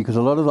opportunity because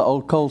a lot of the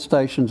old coal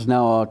stations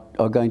now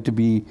are going to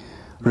be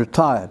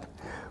retired,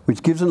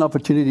 which gives an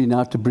opportunity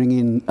now to bring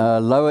in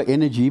lower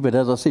energy. But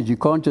as I said, you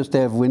can't just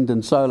have wind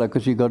and solar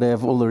because you've got to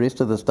have all the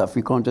rest of the stuff.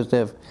 You can't just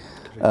have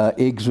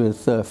eggs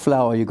with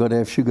flour. You've got to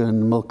have sugar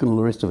and milk and all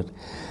the rest of it.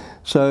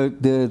 So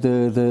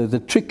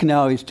the trick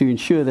now is to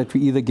ensure that we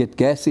either get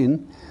gas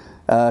in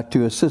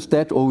to assist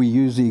that, or we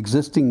use the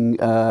existing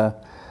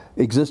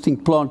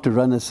plant to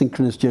run a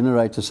synchronous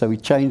generator. So we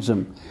change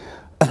them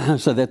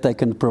so that they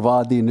can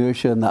provide the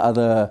inertia and the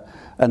other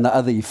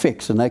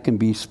effects, and they can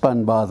be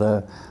spun by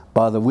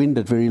the wind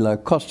at very low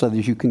cost, so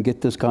that you can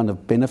get this kind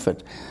of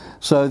benefit.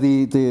 So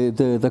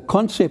the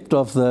concept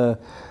of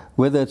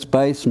whether it's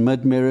base,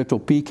 mid, merit, or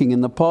peaking,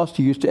 in the past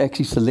you used to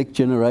actually select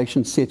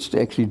generation sets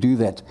to actually do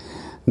that.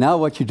 Now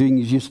what you're doing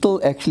is you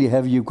still actually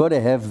you've got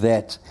to have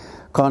that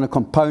kind of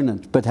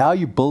component, but how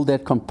you build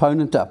that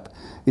component up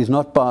is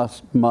not by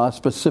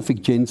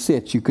specific gen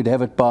sets. You could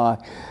have it by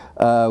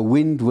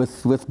wind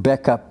with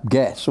backup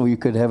gas, or you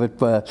could have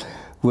it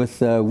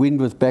with wind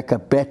with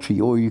backup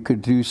battery, or you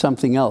could do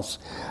something else.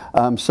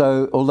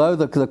 So although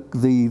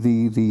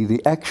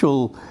the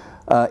actual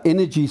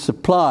energy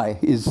supply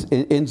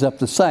ends up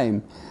the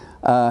same,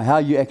 how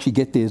you actually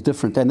get there is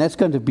different, and that's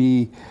going to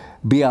be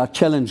our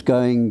challenge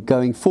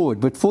going forward.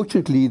 But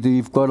fortunately,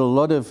 we've got a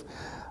lot of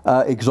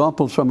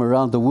examples from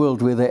around the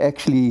world where they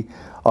actually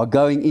are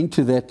going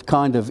into that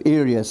kind of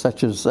area,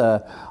 such as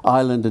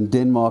Ireland and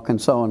Denmark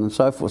and so on and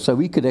so forth. So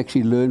we could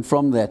actually learn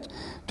from that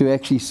to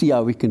actually see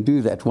how we can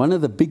do that. One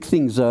of the big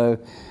things, though,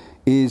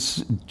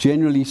 is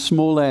generally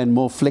smaller and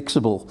more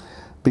flexible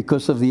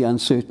because of the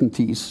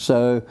uncertainties.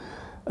 So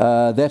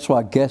that's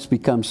why gas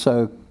becomes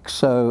so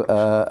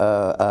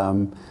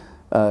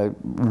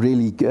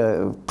really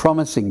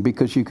promising,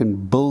 because you can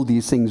build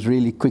these things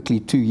really quickly.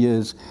 2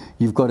 years,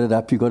 you've got it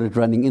up, you've got it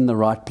running in the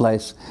right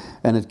place,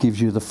 and it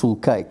gives you the full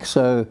cake.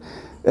 So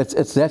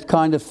it's that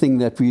kind of thing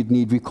that we'd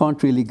need. We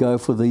can't really go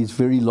for these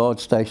very large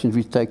stations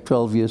which take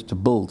 12 years to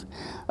build,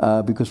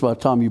 because by the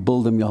time you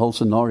build them, your whole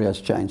scenario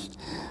has changed.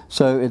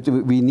 So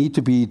we need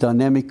to be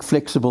dynamic,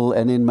 flexible,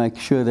 and then make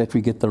sure that we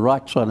get the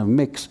right sort of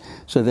mix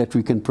so that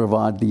we can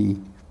provide the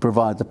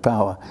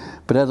power.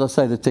 But as I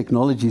say, the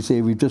technology is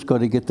there. We've just got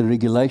to get the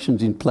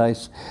regulations in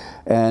place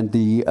and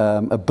the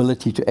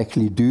ability to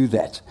actually do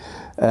that.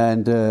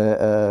 And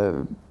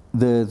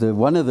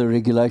one of the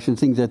regulation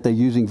things that they're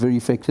using very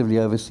effectively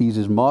overseas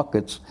is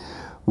markets,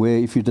 where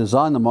if you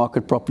design the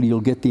market properly,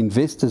 you'll get the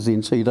investors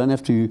in, so you don't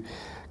have to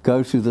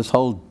go through this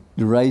whole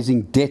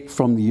raising debt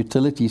from the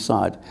utility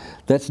side.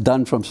 That's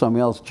done from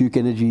somewhere else. Duke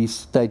Energy,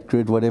 State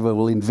Grid, whatever,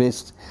 will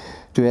invest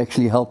to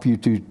actually help you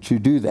to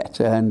do that,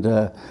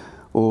 and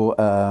or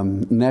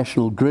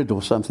National Grid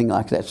or something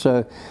like that.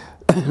 So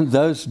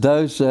those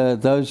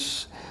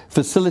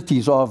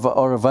facilities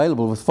are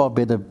available with far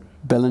better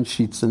balance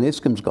sheets than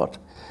Eskom's got.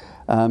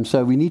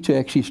 So we need to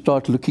actually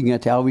start looking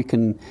at how we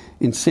can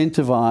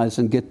incentivize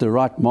and get the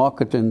right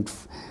market and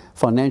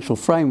financial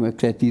framework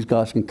that these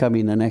guys can come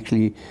in and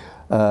actually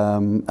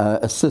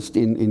assist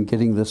in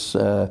getting this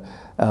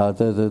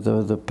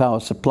the power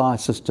supply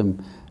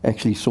system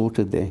actually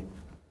sorted there.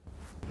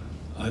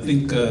 I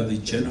think the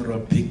general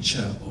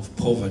picture of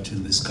poverty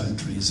in this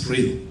country is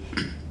real.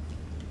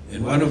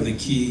 And one of the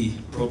key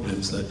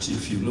problems that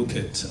if you look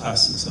at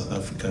us in South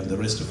Africa and the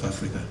rest of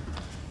Africa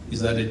is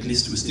that at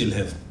least we still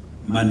have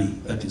money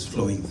that is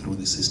flowing through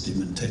the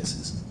system and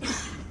taxes.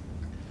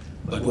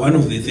 But one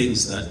of the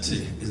things that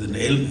is an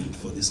ailment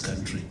for this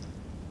country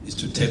is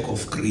to take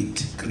off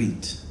greed,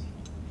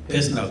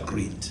 personal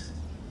greed,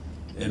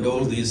 and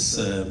all this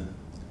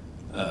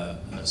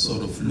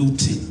sort of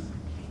looting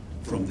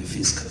from the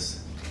fiscus.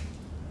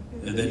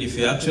 And then if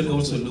you actually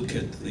also look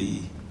at the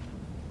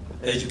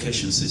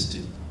education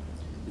system,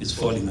 it's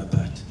falling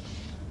apart.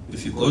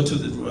 If you go to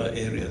the rural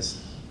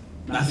areas,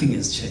 nothing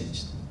has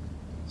changed.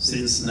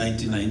 Since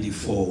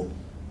 1994,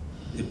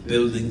 the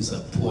buildings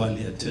are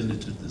poorly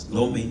attended to, there's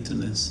no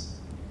maintenance,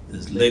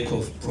 there's lack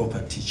of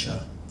proper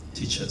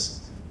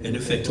teachers. And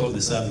in fact, all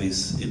the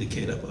surveys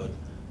indicate about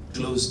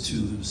close to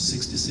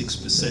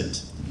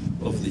 66%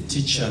 of the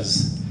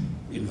teachers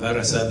in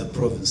various other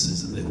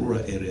provinces in the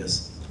rural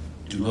areas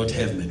do not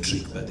have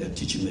matric, but they're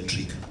teaching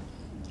matric.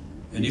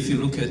 And if you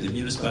look at the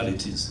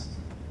municipalities,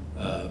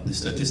 the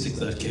statistics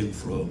that came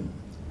from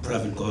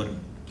Private Gordon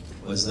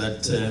was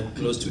that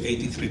close to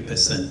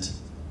 83%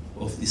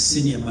 of the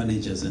senior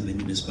managers in the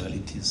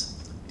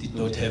municipalities did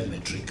not have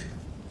matric.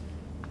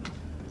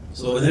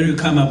 So then you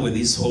come up with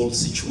this whole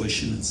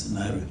situation and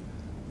scenario.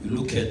 You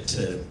look at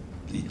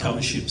the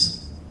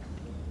townships,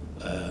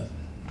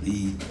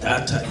 the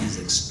data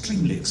is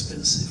extremely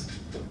expensive.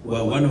 We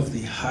are one of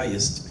the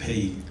highest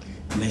paying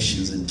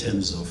nations in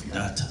terms of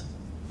data.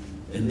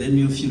 And then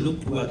if you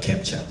look, we are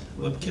captured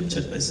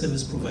by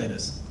service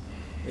providers.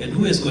 And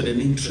who has got an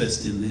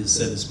interest in these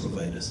service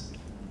providers?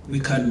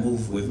 We can't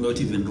move, we've not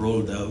even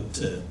rolled out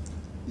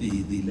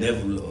the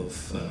level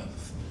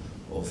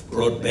of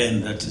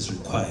broadband that is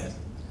required.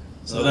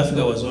 South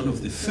Africa was one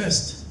of the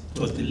first,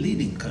 was the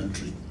leading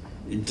country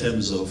in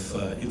terms of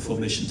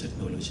information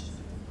technology.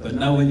 But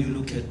now when you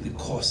look at the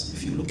cost,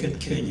 if you look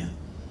at Kenya,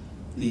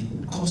 the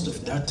cost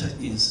of data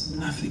is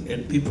nothing,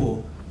 and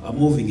people are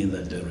moving in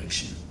that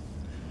direction.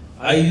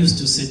 I used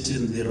to sit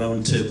in the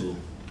round table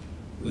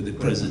with the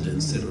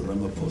President, Cyril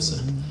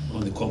Ramaphosa,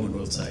 on the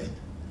Commonwealth side.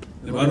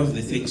 And one of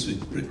the things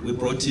we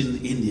brought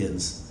in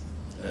Indians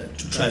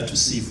to try to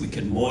see if we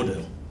can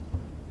model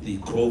the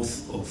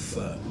growth of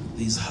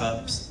these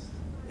hubs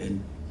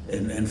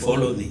and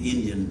follow the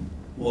Indian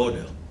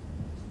model.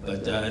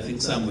 But I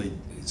think somewhere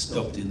it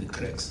stopped in the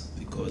cracks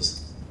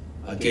because,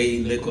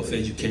 again, lack of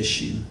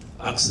education,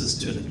 access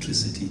to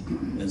electricity,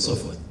 and so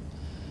forth.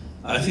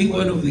 I think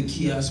one of the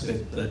key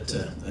aspects that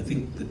I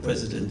think the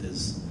President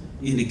has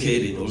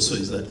indicated also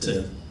is that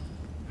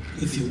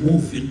if you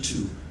move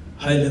into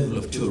high level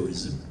of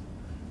tourism,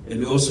 and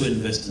we also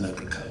invest in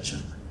agriculture,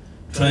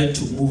 try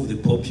to move the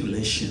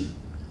population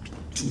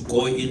to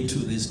go into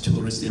this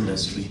tourist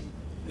industry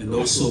and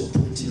also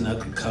put in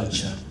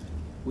agriculture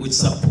with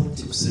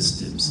supportive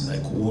systems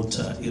like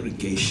water,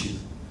 irrigation,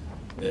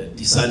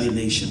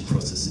 desalination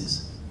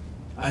processes.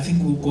 I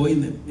think we'll go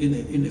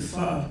in a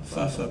far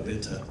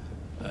better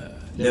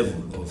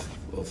level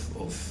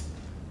of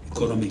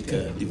economic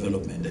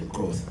development and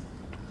growth.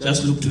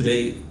 Just look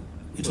today,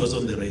 it was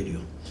on the radio,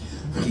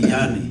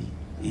 Giyani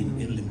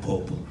in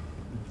Limpopo,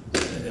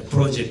 a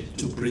project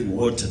to bring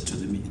water to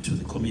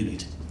the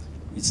community.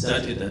 It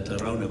started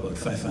at around about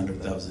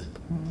 500,000.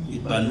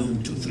 It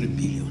ballooned to 3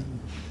 billion.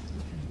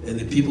 And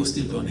the people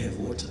still don't have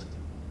water.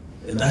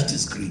 And that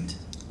is greed.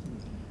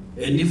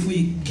 And if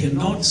we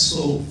cannot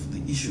solve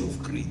the issue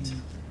of greed,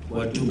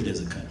 we're doomed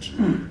as a country.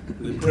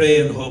 We pray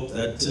and hope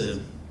that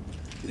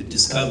the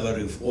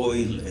discovery of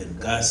oil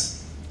and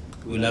gas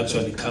will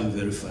actually come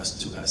very fast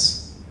to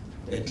us.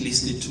 At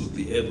least it will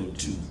be able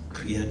to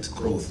create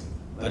growth.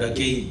 But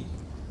again,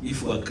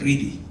 if we're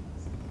greedy,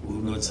 we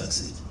will not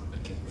succeed.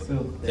 Okay,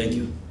 so thank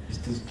you.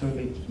 Mr.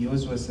 Stovic,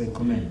 yours was a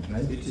comment,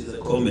 right? It is a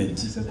comment.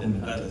 It's a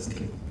comment.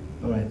 Okay.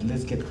 All right,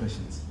 let's get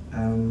questions.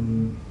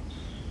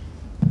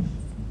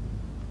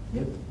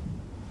 Yep.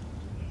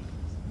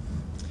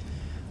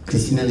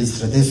 Cristina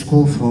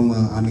Listradescu from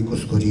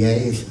Amicus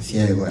Curiae,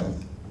 CIOL.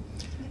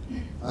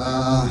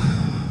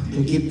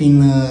 To keep in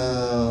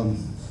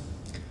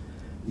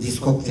this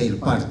cocktail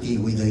party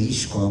with the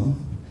ISCOM,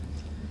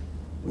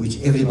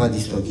 which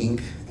everybody's talking,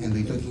 and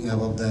we're talking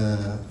about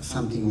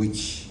something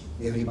which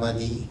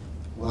everybody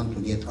want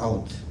to get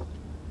out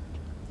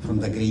from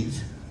the grid,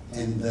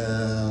 and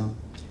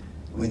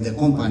when the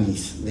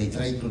companies, they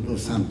try to do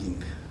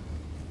something,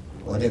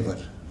 whatever,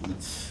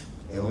 it's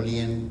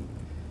Aeolian,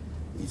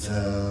 it's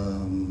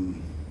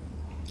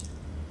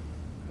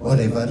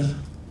whatever.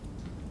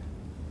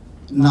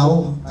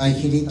 Now I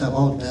hear it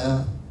about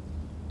the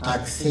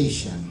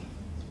taxation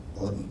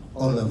on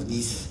all of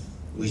this,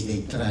 which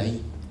they try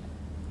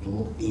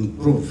to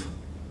improve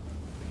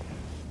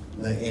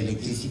the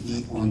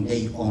electricity on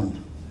their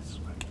own.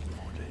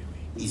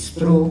 It's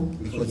true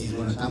because it's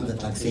going to come the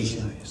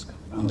taxation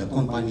on the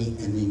company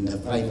and in the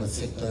private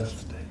sector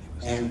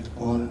and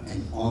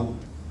on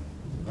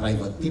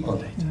private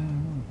people.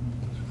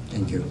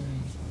 Thank you.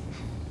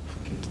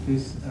 Okay,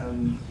 please,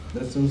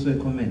 that's also a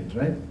comment,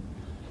 right?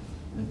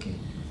 Okay.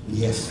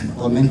 Yes,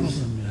 comment?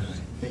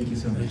 Thank you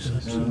so much.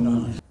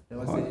 There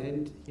was the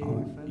end here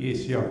in front.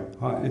 Yes, yeah.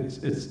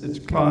 It's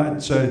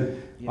Clyde. So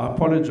I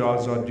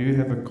apologise. I do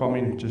have a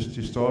comment just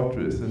to start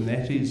with, and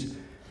that is,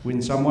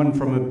 when someone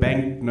from a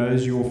bank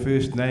knows your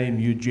first name,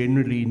 you're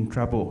generally in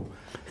trouble.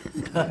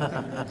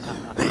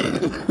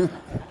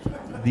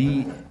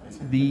 The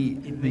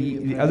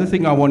other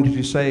thing I wanted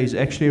to say is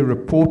actually a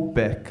report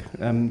back.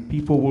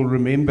 People will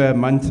remember a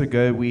month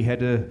ago we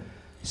had a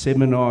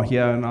seminar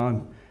here, and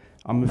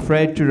I'm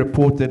afraid to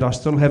report that I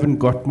still haven't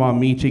got my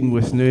meeting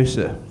with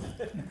NERSA.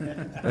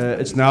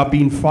 It's now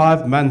been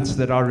 5 months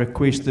that I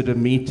requested a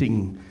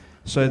meeting.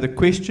 So the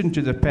question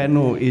to the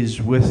panel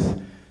is, with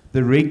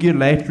the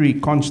regulatory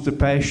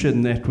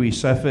constipation that we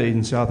suffer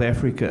in South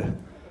Africa,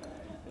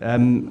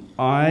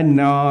 I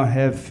now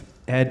have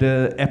had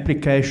an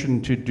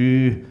application to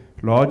do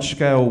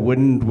large-scale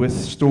wind with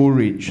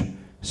storage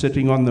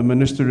sitting on the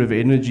Minister of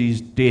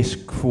Energy's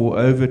desk for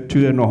over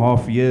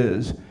 2.5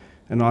 years,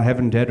 and I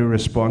haven't had a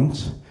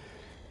response.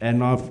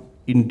 And I've,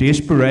 in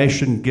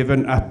desperation,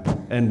 given up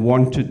and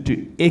wanted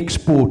to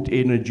export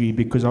energy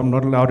because I'm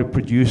not allowed to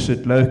produce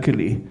it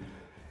locally.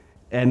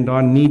 And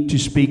I need to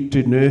speak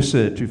to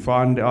NERSA to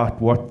find out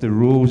what the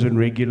rules and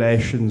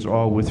regulations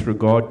are with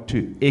regard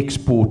to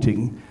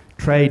exporting,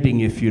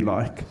 trading, if you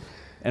like.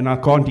 And I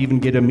can't even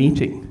get a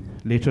meeting,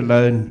 let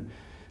alone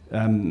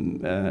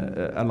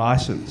a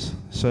license.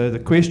 So the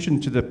question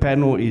to the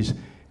panel is,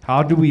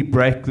 how do we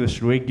break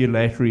this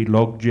regulatory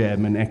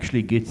logjam and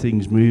actually get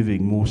things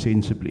moving more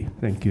sensibly?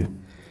 Thank you.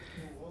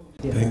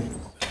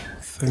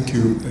 Thank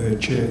you,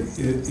 Chair.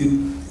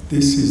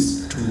 This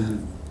is to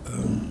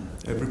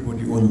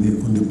everybody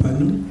on the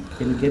panel.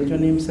 Can you get your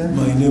name, sir?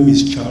 My name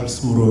is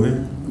Charles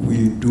Murove.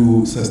 We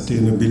do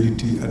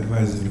sustainability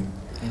advisory.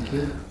 Thank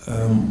you.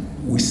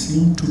 We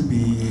seem to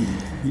be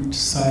a bit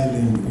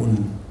silent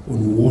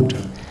on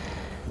water.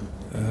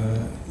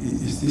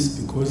 Is this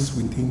because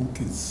we think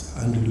it's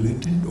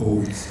unrelated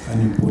or it's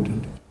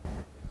unimportant?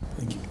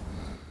 Thank you.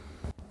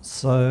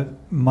 So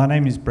my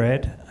name is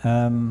Brad.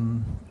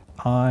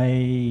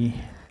 I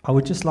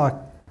would just like,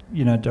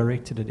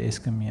 directed at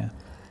Eskom here.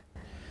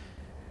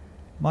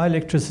 My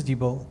electricity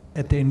bill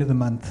at the end of the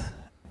month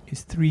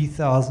is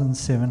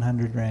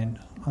 3,700 Rand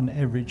on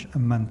average a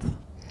month.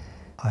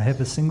 I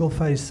have a single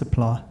phase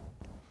supply,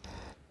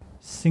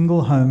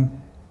 single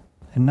home,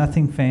 and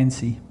nothing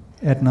fancy.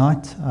 At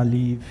night, I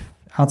leave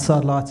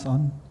outside lights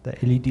on, the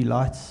LED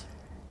lights.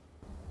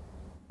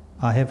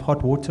 I have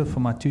hot water for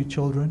my 2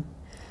 children,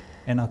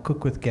 and I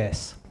cook with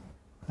gas.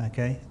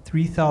 Okay,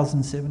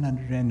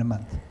 3,700 Rand a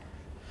month.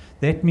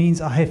 That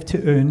means I have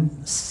to earn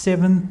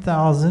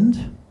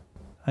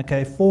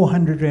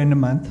 400 Rand a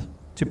month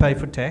to pay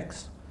for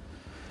tax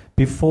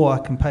before I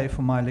can pay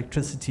for my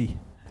electricity.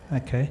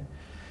 Okay,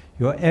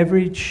 your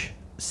average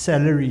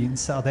salary in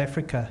South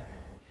Africa,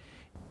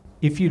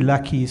 if you're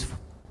lucky, is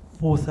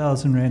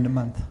 4,000 Rand a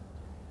month.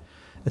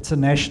 It's a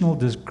national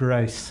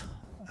disgrace.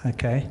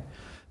 Okay,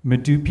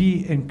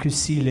 Medupi and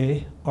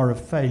Kusile are a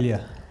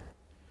failure.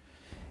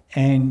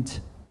 And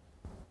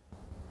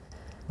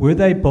were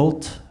they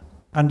built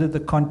under the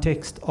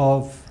context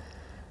of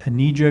a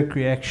knee-jerk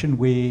reaction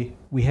where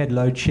we had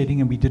load shedding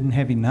and we didn't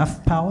have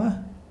enough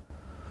power?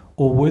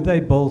 Or were they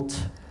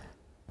built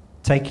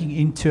taking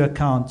into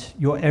account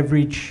your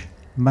average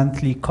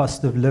monthly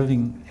cost of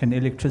living and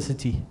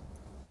electricity?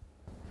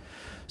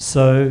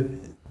 So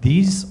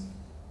these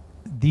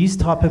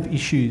type of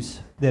issues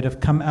that have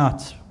come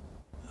out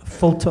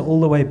filter all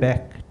the way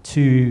back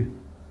to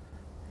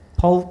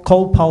coal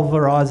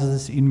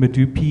pulverizers in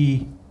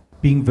Medupi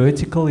being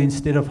vertical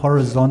instead of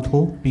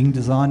horizontal, being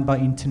designed by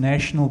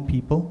international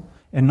people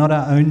and not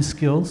our own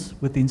skills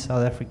within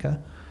South Africa,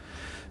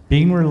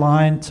 being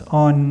reliant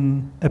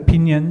on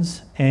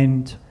opinions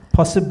and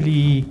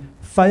possibly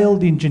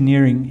failed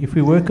engineering. If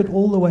we work it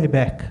all the way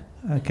back,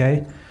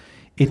 okay,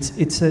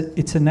 it's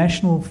a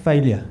national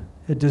failure,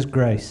 a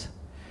disgrace.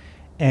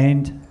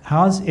 And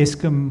how's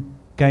Eskom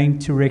going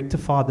to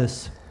rectify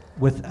this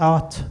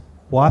without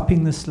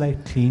wiping the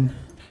slate clean,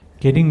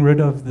 getting rid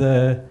of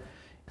the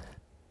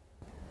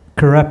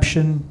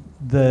corruption,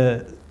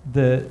 the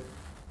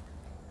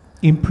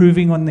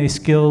improving on their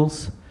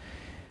skills?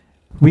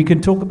 We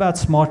can talk about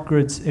smart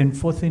grids and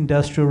fourth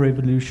industrial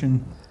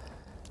revolution,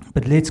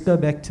 but let's go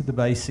back to the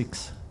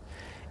basics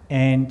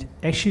and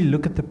actually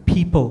look at the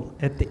people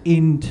at the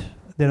end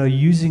that are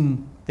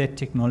using that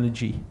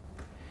technology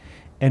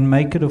and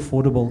make it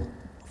affordable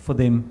for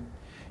them.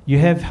 You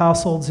have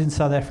households in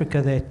South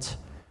Africa that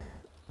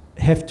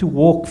have to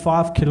walk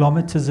 5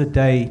 kilometers a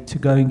day to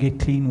go and get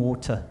clean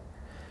water,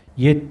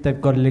 yet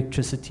they've got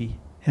electricity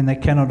and they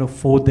cannot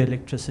afford the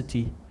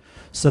electricity.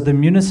 So the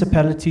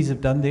municipalities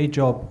have done their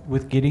job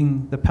with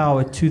getting the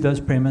power to those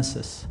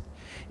premises.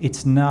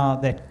 It's now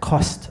that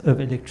cost of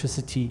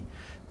electricity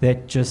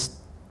that just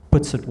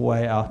puts it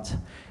way out.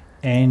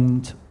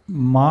 And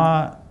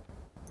my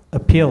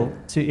appeal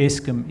to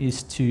Eskom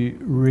is to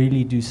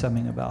really do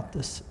something about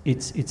this.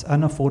 It's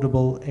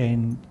unaffordable,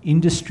 and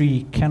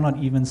industry cannot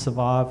even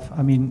survive.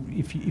 I mean,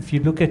 if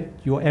you look at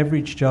your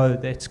average Joe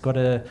that's got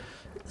a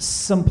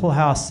simple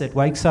house that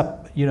wakes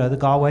up, you know, the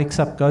guy wakes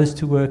up, goes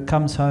to work,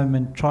 comes home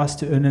and tries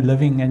to earn a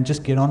living and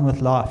just get on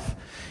with life,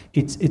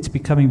 it's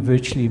becoming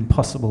virtually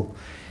impossible.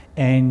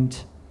 And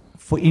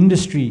for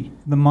industry,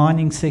 the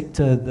mining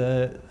sector,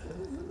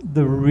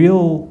 the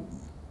real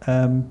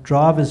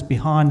drivers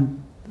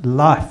behind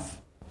life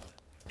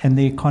and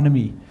the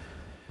economy,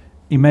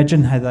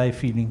 imagine how they're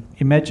feeling.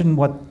 Imagine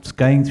what's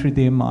going through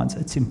their minds.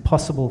 It's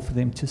impossible for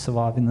them to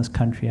survive in this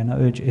country, and I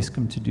urge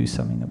Eskom to do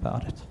something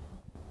about it.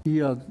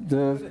 Yeah,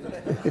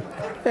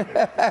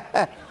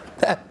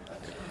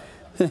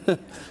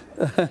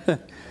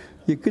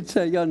 you could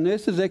say, yeah,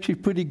 nurse is actually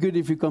pretty good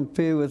if you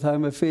compare with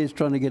Home Affairs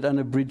trying to get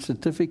unabridged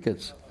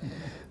certificates.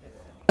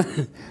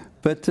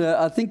 But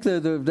I think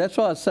that's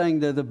why I was saying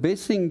that the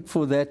best thing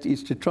for that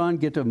is to try and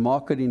get a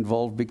market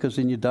involved, because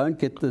then you don't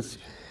get this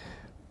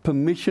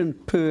permission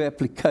per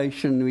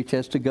application which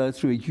has to go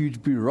through a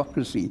huge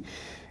bureaucracy.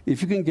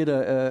 If you can get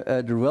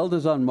a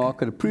well-designed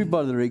market approved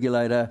by the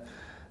regulator,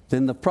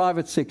 then the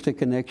private sector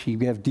can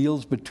actually have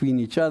deals between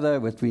each other,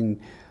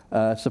 between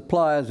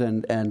suppliers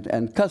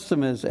and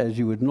customers, as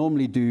you would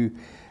normally do,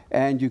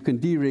 and you can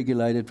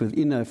deregulate it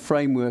within a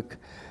framework.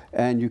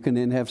 And you can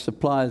then have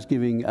suppliers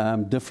giving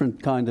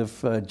different kind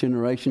of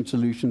generation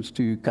solutions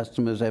to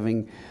customers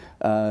having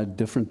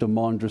different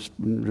demand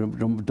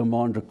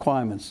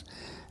requirements.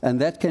 And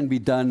that can be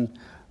done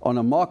on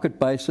a market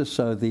basis.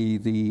 So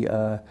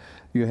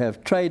you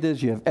have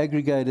traders, you have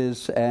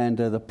aggregators, and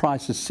the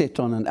price is set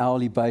on an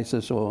hourly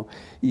basis or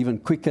even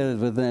quicker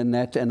than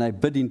that, and they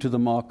bid into the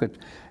market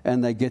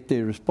and they get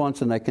their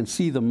response, and they can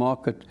see the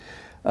market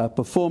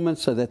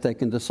performance so that they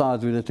can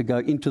decide whether to go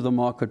into the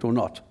market or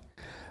not.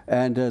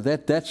 And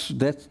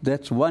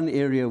that's one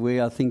area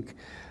where I think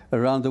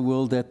around the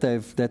world that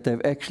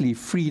they've actually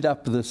freed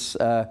up this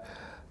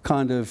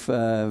kind of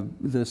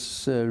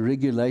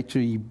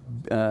regulatory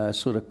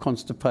sort of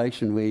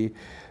constipation, where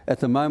at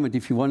the moment,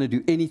 if you want to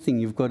do anything,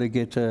 you've got to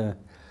get a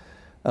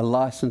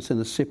license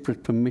and a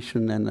separate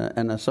permission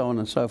and so on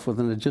and so forth,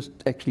 and it just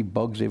actually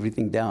bogs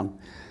everything down.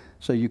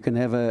 So you can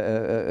have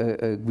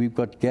we've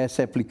got gas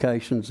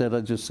applications that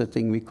are just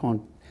sitting.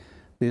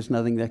 There's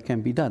nothing that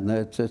can be done.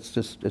 No, it's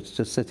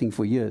just sitting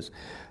for years,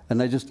 and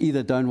they just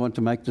either don't want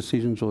to make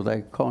decisions or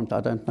they can't.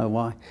 I don't know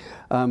why.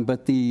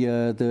 But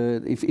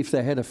if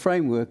they had a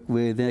framework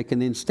where they can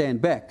then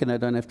stand back and they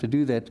don't have to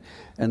do that,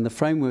 and the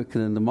framework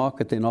and the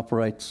market then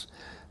operates,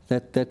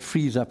 that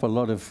frees up a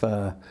lot of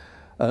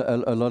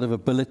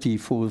ability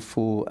for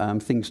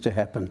things to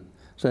happen.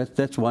 So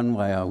that's one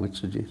way I would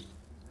suggest.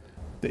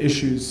 The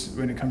issues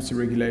when it comes to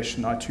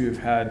regulation, I too have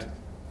had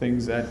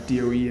things at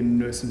DOE and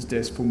nurses'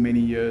 desk for many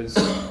years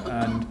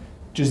and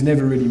just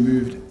never really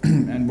moved.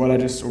 And what I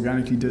just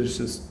organically did is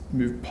just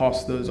move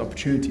past those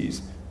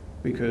opportunities,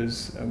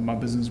 because my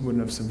business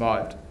wouldn't have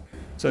survived.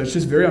 So it's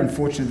just very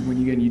unfortunate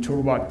when you talk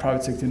about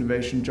private sector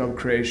innovation, job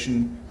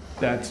creation,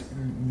 that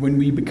when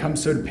we become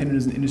so dependent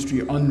as an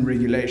industry on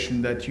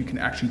regulation that you can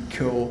actually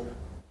kill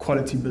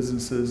quality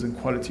businesses and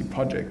quality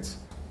projects.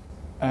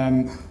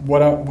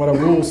 What I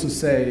will also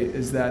say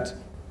is that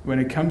when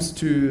it comes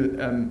to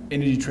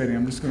energy trading,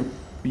 I'm just going to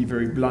be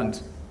very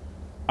blunt.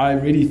 I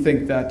really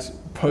think that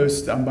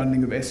post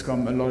unbundling of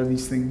Eskom, a lot of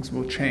these things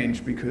will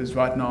change, because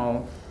right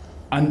now,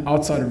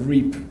 outside of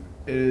REAP,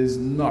 it is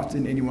not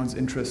in anyone's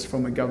interest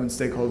from a government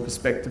stakeholder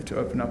perspective to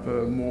open up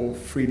a more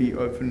freely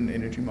open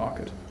energy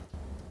market.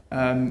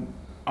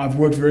 I've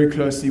worked very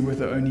closely with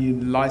the only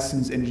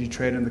licensed energy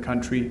trader in the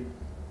country,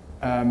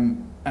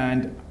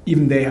 and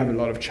even they have a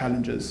lot of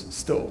challenges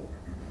still.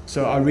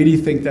 So I really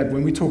think that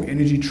when we talk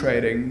energy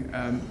trading,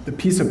 the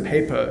piece of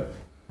paper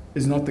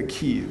is not the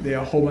key. There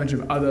are a whole bunch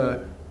of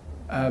other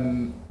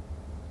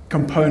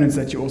components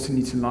that you also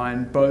need to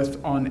line,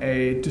 both on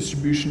a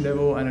distribution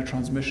level and a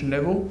transmission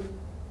level.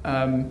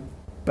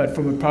 But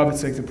from a private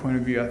sector point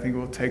of view, I think it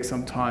will take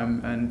some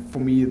time. And for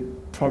me,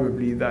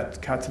 probably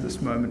that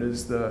catalyst moment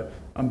is the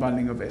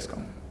unbundling of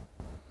Eskom.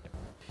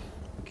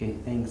 Okay,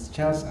 thanks.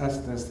 Charles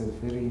asked us a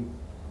very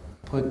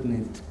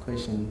pertinent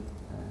question,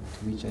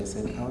 to which I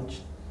said,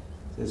 ouch.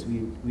 Says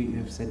we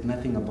have said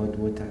nothing about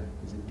water.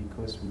 Is it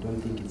because we don't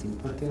think it's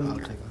important? I'll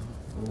take that.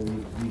 Or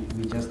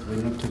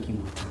we're not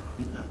talking water?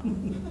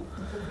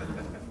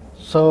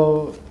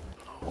 So,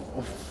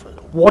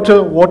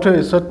 water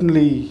is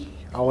certainly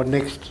our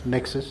next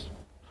nexus.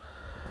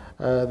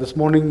 This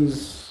morning,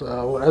 as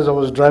I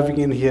was driving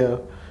in here,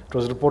 it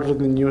was reported in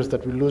the news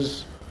that we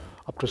lose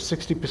up to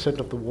 60%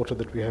 of the water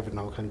that we have in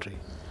our country.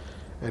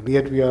 And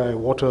yet we are a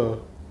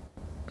water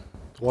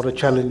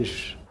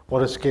challenge,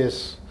 water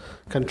scarce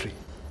country.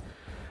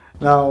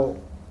 Now,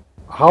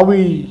 how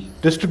we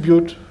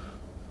distribute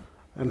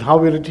and how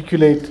we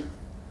reticulate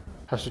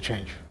has to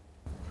change.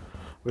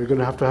 We're going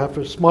to have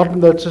to smarten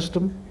that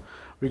system.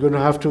 We're going to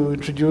have to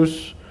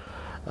introduce,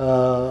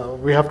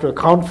 we have to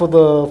account for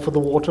the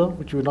water,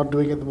 which we're not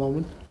doing at the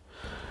moment.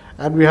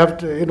 And we have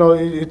to,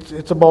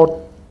 it's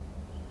about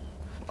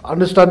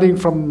understanding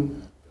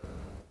from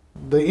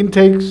the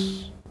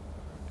intakes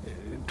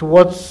to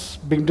what's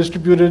being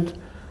distributed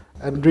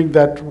and doing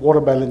that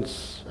water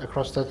balance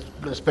across that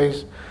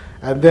space,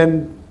 and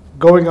then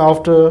going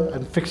after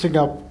and fixing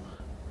up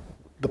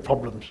the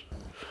problems.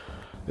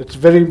 It's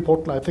very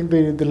important. I think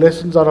the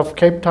lessons out of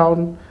Cape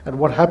Town and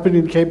what happened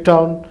in Cape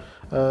Town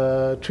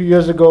 2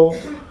 years ago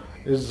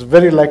is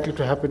very likely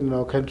to happen in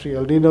our country.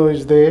 El Nino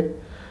is there.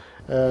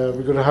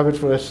 We're going to have it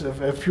for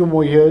a few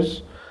more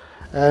years,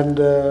 and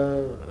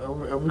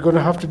we're going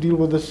to have to deal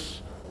with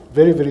this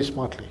very, very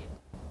smartly.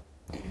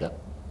 Yeah.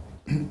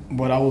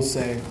 What I will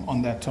say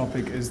on that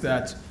topic is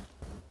that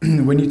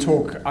when you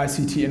talk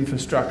ICT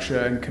infrastructure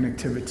and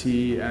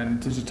connectivity and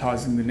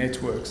digitizing the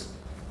networks,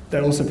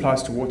 that also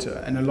applies to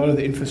water. And a lot of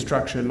the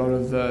infrastructure, a lot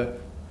of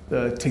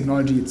the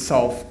technology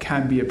itself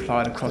can be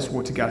applied across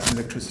water, gas, and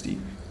electricity.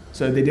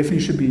 So there definitely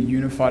should be a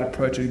unified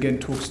approach. It again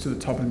talks to the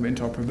topic of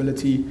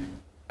interoperability.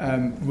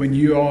 When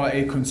you are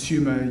a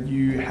consumer,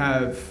 you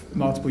have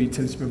multiple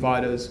utility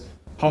providers.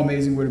 How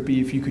amazing would it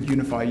be if you could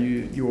unify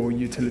your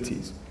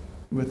utilities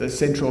with a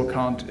central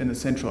account in a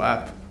central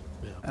app?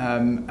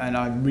 And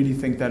I really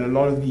think that a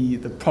lot of the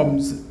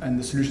problems and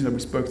the solutions that we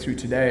spoke through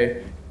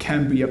today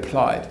can be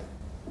applied.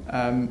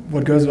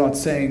 What goes without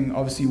saying,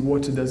 obviously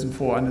water doesn't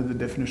fall under the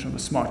definition of a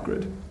smart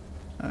grid,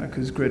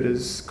 because grid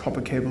is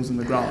copper cables in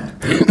the ground.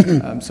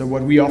 So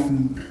what we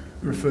often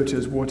refer to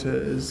as water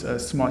is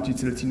smart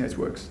utility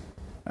networks,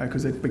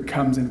 because it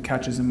becomes and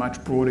catches a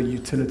much broader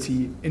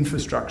utility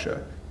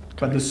infrastructure.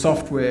 But the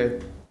software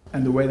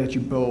and the way that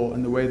you bill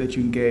and the way that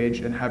you engage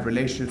and have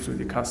relationships with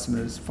your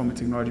customers from a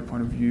technology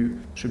point of view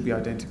should be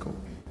identical.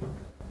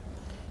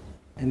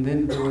 And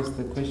then there was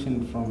the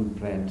question from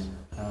Brad.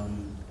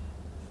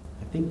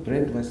 I think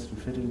Brad was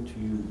referring to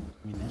you,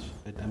 Minesh,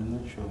 but I'm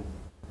not sure.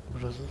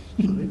 What was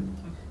it? Sorry?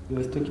 He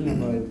was talking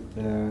about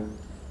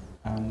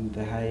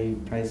the high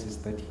prices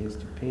that he has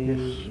to pay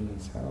in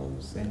his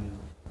house,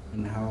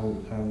 and how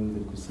the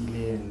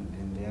Kusile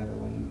and the other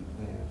one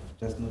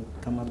does not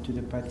come up to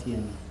the party,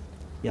 and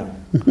yeah.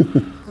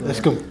 Let's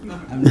go.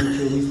 I'm not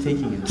sure who's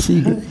taking it. See.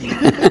 I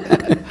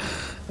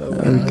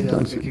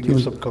can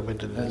give some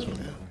comment on that.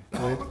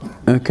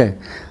 Okay.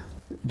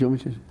 Do you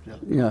want me to?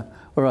 Yeah.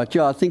 All right.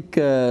 Yeah, I think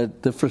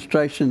the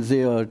frustrations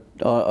there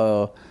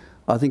are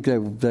I think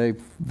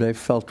they've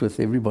felt with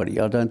everybody.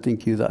 I don't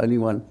think you're the only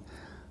one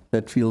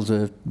that feels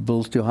the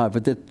bill's too high.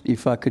 But that,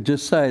 if I could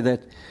just say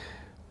that,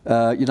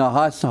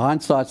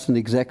 hindsight's an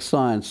exact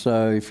science.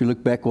 So if you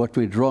look back what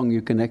went wrong,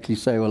 you can actually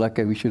say, well,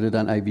 okay, we should have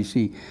done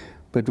ABC.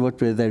 But what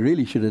they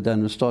really should have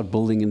done was start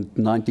building in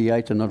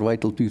 '98 and not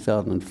wait till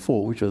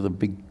 2004, which was a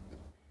big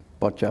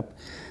botch up,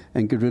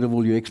 and get rid of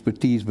all your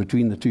expertise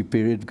between the two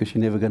periods, because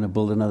you're never going to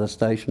build another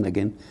station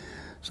again.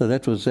 So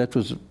that was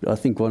I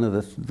think one of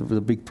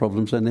the big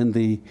problems. And then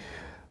the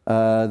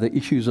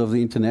issues of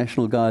the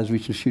international guys,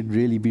 which should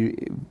really be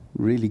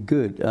really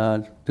good,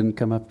 didn't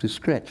come up to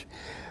scratch.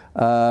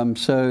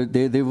 So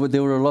there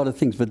were a lot of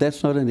things, but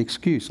that's not an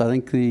excuse. I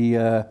think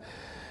the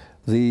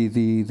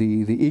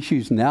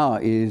issues now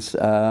is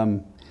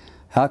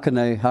how can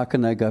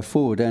they go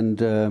forward?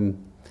 And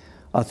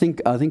I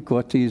think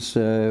what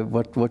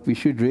we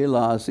should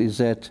realise is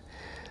that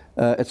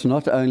it's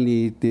not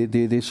only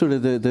the sort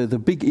of the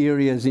big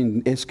areas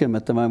in Eskom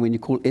at the moment. When you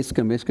call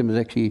Eskom is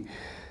actually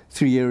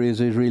 3 areas.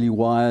 There's really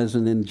wires,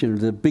 and then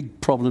the big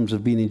problems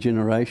have been in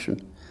generation,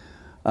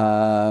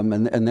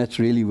 and that's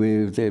really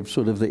where they've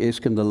sort of the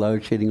Eskom, the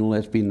load shedding, all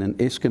that's been an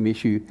Eskom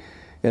issue,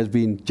 has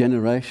been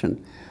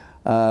generation.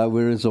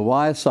 Whereas the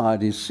wire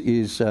side is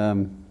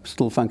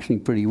still functioning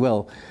pretty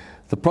well.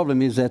 The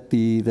problem is that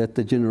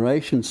the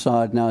generation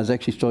side now is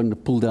actually starting to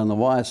pull down the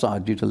wire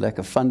side due to lack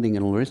of funding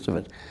and all the rest of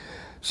it.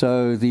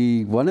 So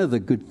one of the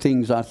good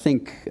things, I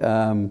think,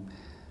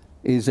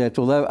 is that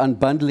although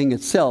unbundling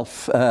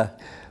itself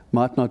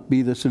might not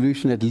be the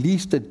solution, at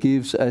least it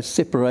gives a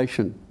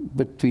separation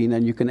between,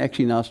 and you can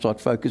actually now start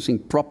focusing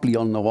properly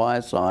on the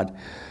wire side,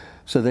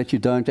 so that you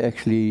don't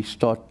actually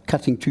start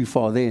cutting too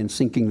far there and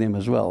sinking them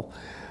as well.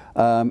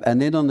 And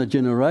then on the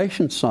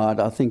generation side,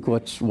 I think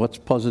what's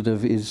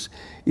positive is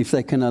if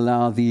they can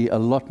allow a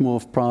lot more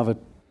of private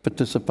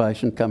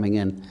participation coming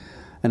in.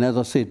 And as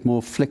I said,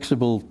 more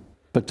flexible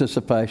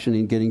participation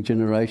in getting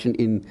generation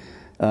in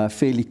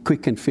fairly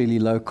quick and fairly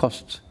low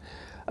cost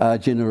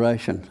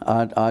generation.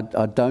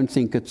 I don't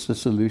think it's the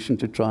solution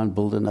to try and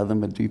build another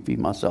Medupi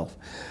myself.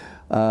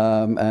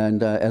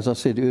 And as I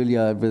said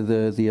earlier,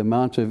 with the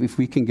amount of, if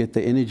we can get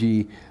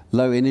the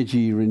low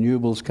energy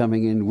renewables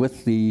coming in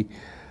with the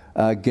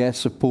gas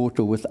support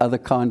or with other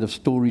kind of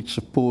storage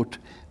support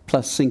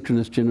plus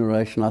synchronous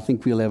generation, I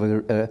think we'll have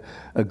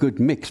a good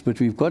mix.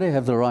 But we've got to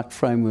have the right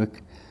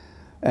framework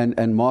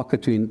and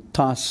market to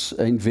entice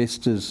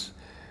investors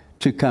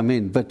to come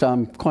in. But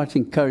I'm quite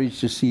encouraged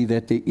to see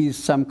that there is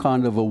some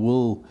kind of a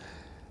will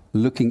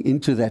looking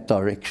into that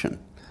direction.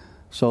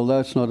 So although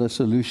it's not a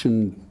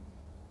solution,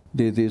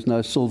 there's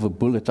no silver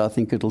bullet, I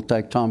think it'll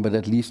take time, but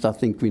at least I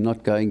think we're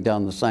not going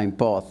down the same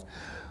path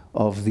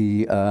of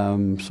the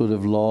sort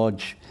of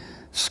large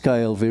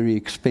scale, very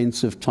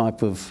expensive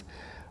type of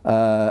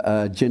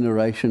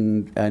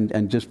generation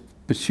and just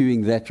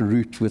pursuing that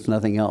route with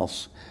nothing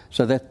else.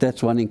 So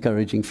that's one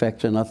encouraging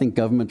factor, and I think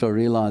government are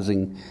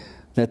realizing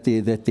that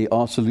there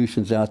are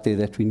solutions out there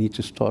that we need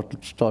to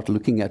start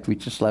looking at,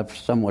 which is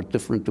somewhat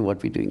different to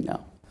what we're doing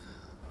now.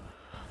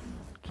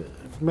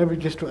 Maybe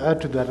just to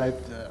add to that,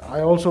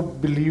 I also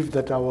believe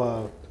that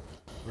our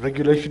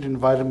regulation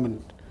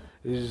environment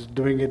is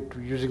doing it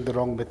using the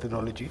wrong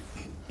methodology.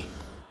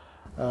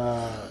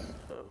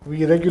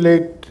 We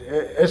regulate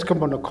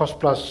Eskom on a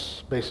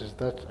cost-plus basis.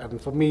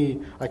 And for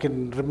me, I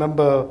can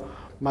remember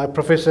my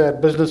professor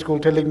at business school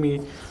telling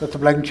me that's a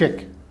blank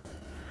check.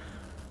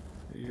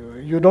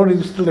 You don't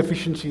instill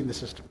efficiency in the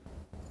system.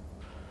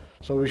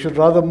 So we should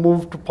rather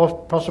move to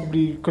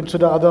possibly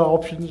consider other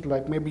options,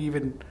 like maybe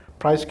even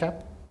price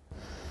cap,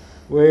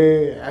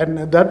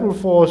 and that will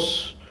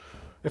force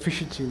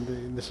efficiency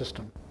in the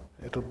system.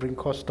 It will bring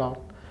costs down.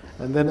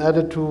 And then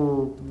added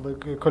to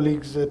my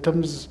colleagues'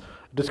 Tim's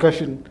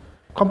discussion,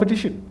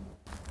 competition.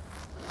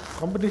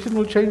 Competition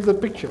will change the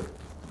picture.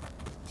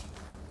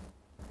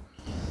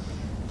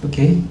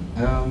 Okay,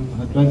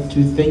 I'd like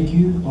to thank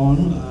you all,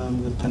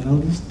 the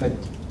panelists, but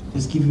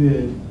just give you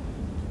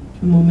a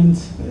few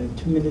moments,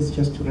 2 minutes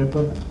just to wrap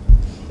up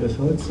your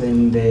thoughts,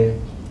 and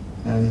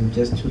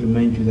just to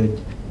remind you that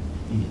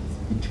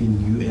between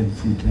you and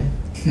food,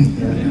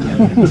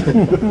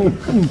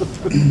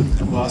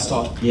 Well, I'll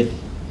start. Yeah.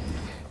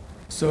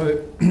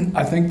 So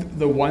I think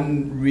the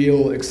one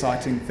real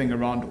exciting thing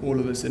around all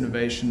of this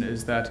innovation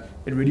is that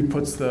it really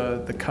puts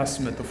the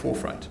customer at the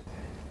forefront.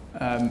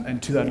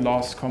 And to that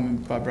last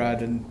comment by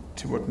Brad and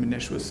to what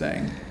Manish was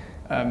saying,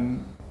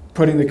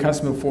 putting the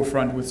customer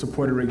forefront with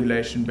supported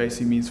regulation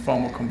basically means far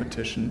more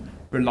competition,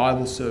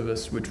 reliable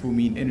service, which will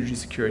mean energy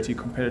security,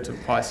 competitive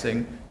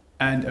pricing,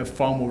 and a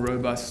far more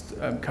robust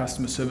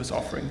customer service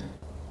offering.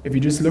 If you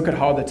just look at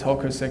how the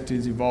telco sector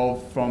has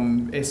evolved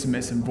from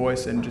SMS and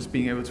voice and just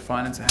being able to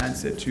finance a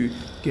handset to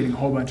getting a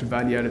whole bunch of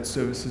value-added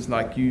services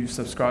like you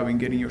subscribing,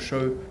 getting your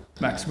show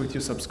max with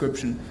your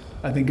subscription,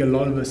 I think a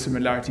lot of the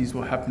similarities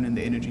will happen in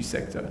the energy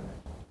sector.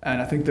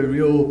 And I think the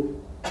real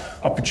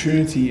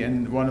opportunity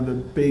and one of the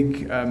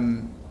big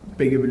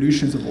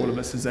evolutions of all of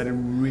us is that it will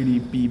really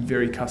be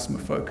very customer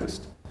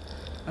focused.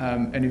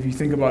 And if you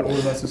think about all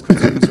of us as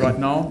consumers right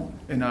now,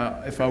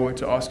 if I were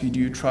to ask you, do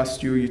you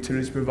trust your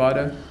utilities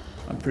provider?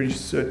 I'm pretty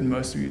certain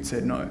most of you would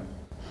say no.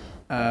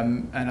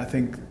 And I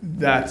think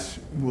that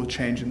will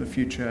change in the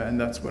future, and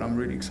that's what I'm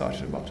really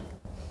excited about.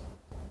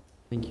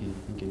 Thank you,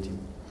 Tim.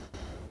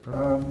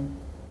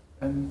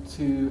 And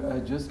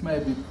to just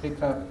maybe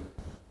pick up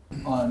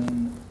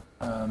on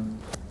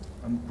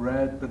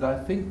Brad, but I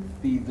think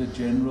the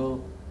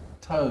general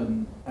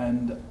tone,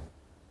 and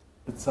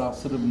it's our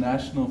sort of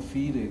national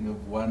feeling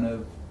of one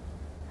of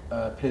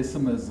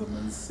pessimism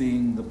and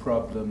seeing the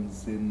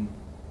problems in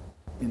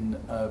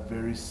a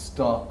very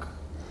stark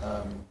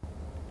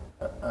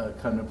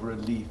kind of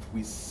relief.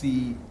 We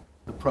see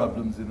the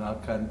problems in our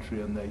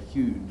country and they're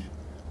huge.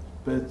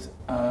 But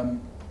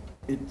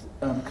it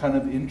kind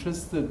of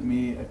interested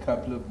me a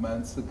couple of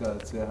months ago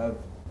to have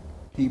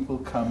people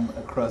come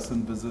across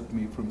and visit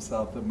me from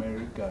South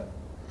America.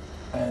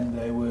 And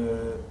they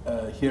were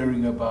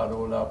hearing about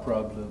all our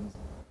problems.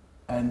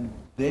 And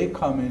their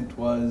comment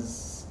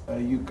was,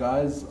 you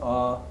guys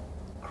are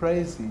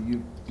crazy.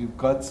 You've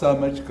got so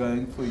much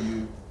going for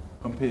you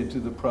compared to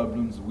the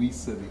problems we're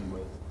sitting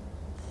with.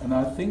 And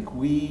I think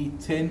we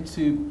tend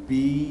to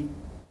be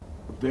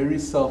very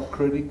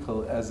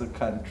self-critical as a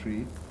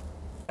country,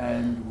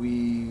 and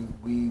we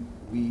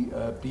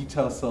beat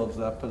ourselves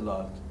up a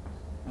lot.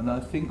 And I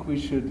think we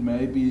should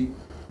maybe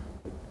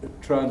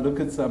try and look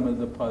at some of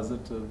the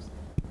positives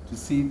to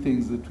see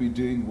things that we're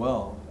doing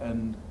well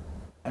and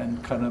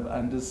kind of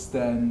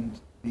understand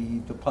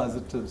the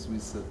positives we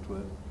sit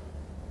with.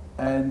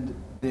 And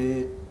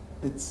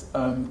it's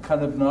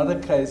kind of not a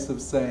case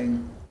of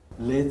saying,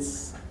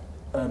 let's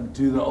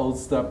do the old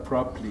stuff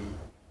properly.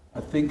 I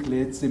think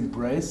let's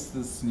embrace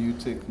this new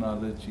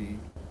technology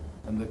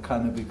and the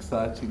kind of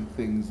exciting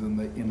things and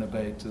the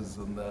innovators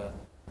and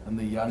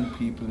the young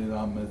people in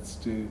our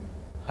midst to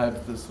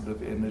have this sort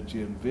of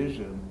energy and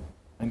vision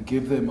and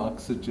give them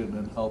oxygen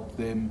and help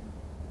them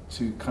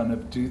to kind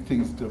of do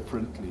things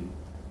differently.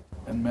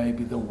 And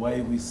maybe the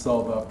way we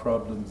solve our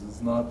problems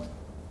is not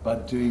by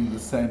doing the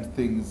same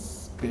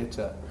things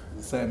better,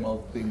 the same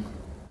old thing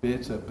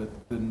better, but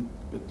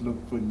look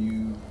for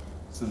new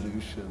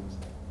solutions.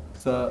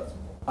 So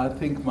I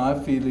think my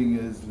feeling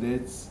is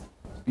let's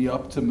be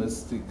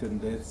optimistic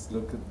and let's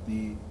look at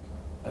the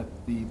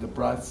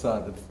bright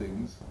side of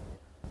things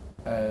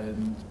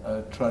and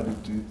try to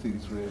do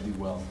things really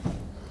well.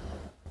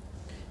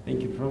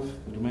 Thank you, Prof.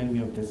 Remind me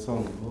of the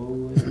song.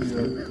 Oh,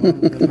 you're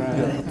on the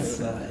right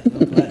side.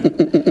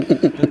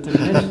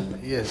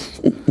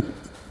 Yes.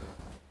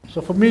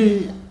 So for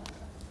me,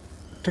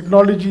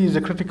 technology is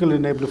a critical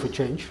enabler for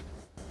change.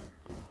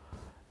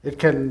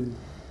 I'm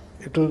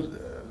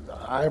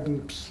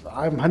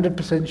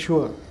 100%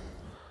 sure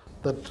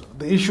that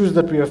the issues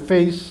that we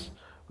face,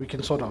 we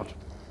can sort out.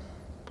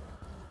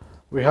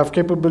 We have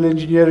capable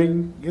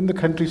engineering in the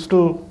country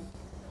still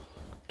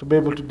to be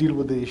able to deal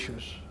with the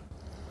issues.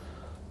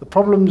 The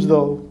problems,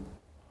 though,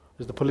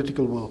 is the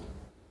political will.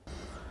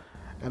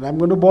 And I'm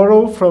going to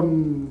borrow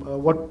from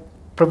what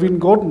Praveen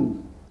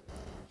Gordhan,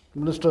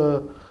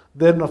 Minister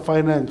then of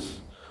Finance,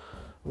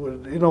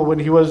 when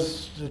he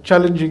was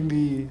challenging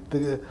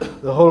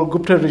the whole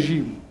Gupta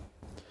regime.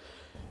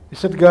 He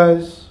said,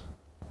 guys,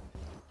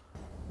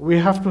 we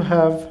have to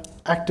have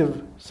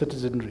active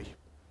citizenry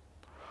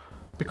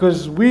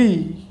because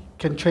we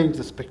can change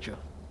this picture.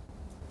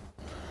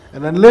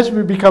 And unless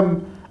we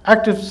become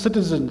active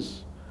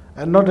citizens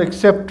and not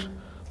accept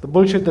the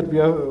bullshit that we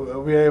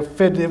are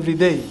fed every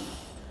day,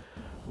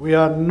 we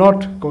are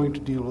not going to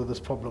deal with this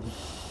problem.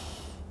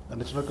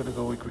 And it's not going to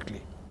go away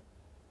quickly.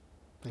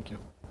 Thank you.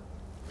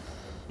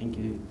 Thank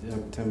you,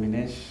 Dr.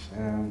 Minesh.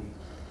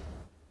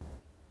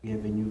 We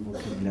have a new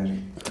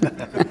vocabulary.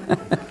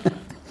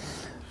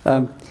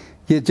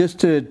 Yeah, just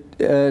to,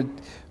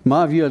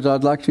 my view is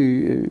I'd like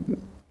to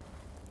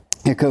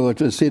echo what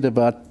was said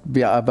about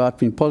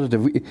being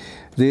positive.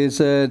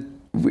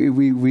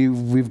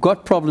 We've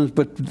got problems,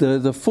 but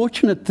the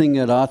fortunate thing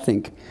that I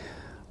think,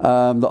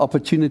 the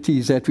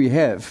opportunities that we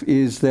have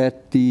is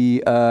that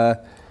the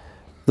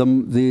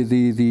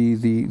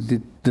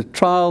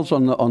trials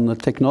on the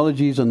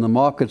technologies and the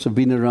markets have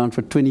been around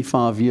for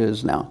 25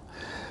 years now.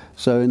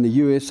 So in the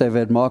US, they've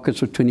had markets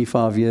for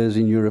 25 years.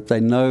 In Europe,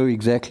 they know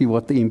exactly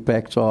what the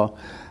impacts are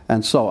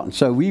and so on.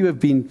 So we have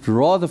been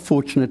rather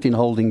fortunate in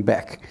holding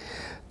back.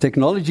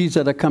 Technologies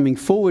that are coming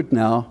forward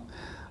now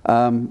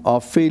are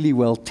fairly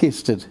well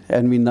tested,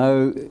 and we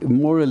know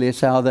more or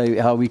less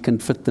how we can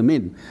fit them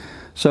in.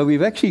 So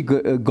we've actually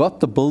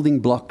got the building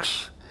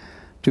blocks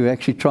to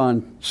actually try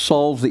and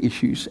solve the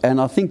issues. And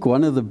I think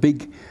one of the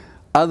big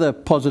other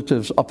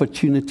positives,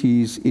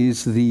 opportunities,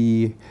 is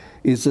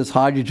this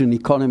hydrogen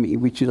economy,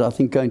 which is, I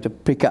think, going to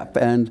pick up.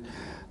 And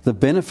the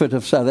benefit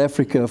of South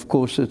Africa, of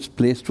course, it's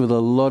blessed with a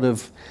lot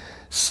of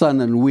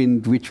sun and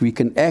wind, which we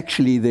can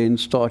actually then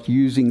start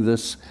using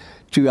this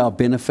to our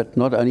benefit,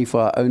 not only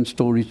for our own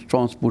storage,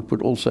 transport,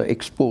 but also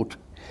export.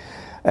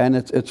 And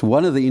it's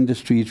one of the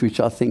industries which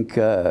I think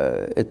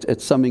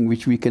it's something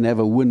which we can have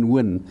a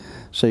win-win.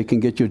 So you can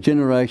get your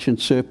generation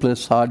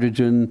surplus,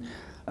 hydrogen,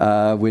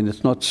 when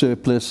it's not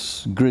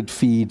surplus, grid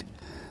feed.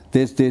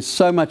 There's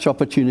so much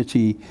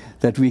opportunity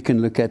that we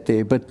can look at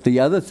there. But the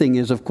other thing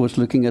is, of course,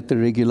 looking at the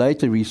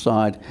regulatory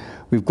side,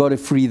 we've got to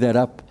free that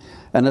up.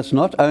 And it's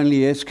not only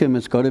Eskom,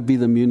 it's got to be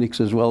the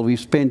Munichs as well. We've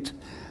spent,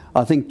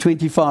 I think,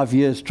 25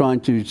 years trying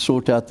to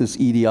sort out this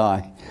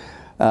EDI.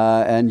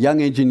 And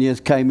young engineers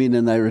came in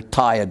and they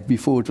retired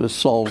before it was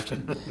solved.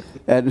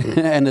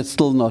 and it's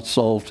still not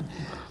solved.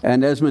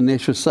 And as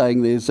Minesh was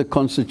saying, there's a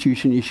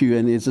constitution issue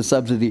and there's a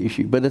subsidy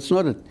issue. But it's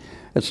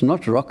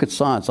not rocket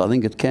science. I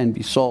think it can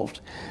be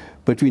solved.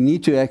 But we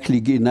need to actually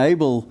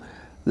empower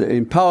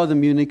the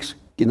Munichs,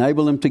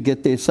 enable them to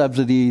get their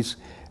subsidies,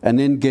 and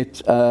then get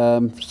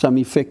some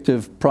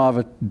effective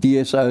private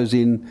DSOs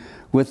in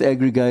with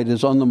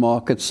aggregators on the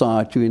market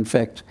side to, in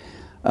fact,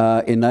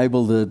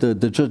 enable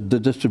the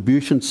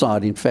distribution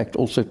side, in fact,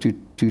 also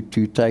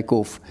to take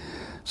off.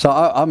 So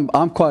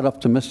I'm quite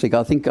optimistic.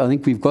 I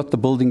think we've got the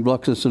building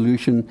blocks, a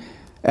solution,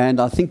 and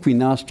I think we're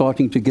now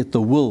starting to get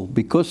the will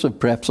because of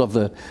perhaps of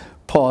the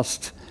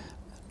past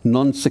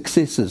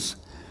non-successes,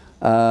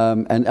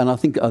 and I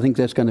think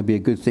that's going to be a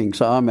good thing.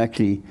 So I'm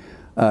actually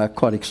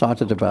quite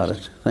excited about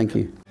it. Thank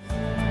you.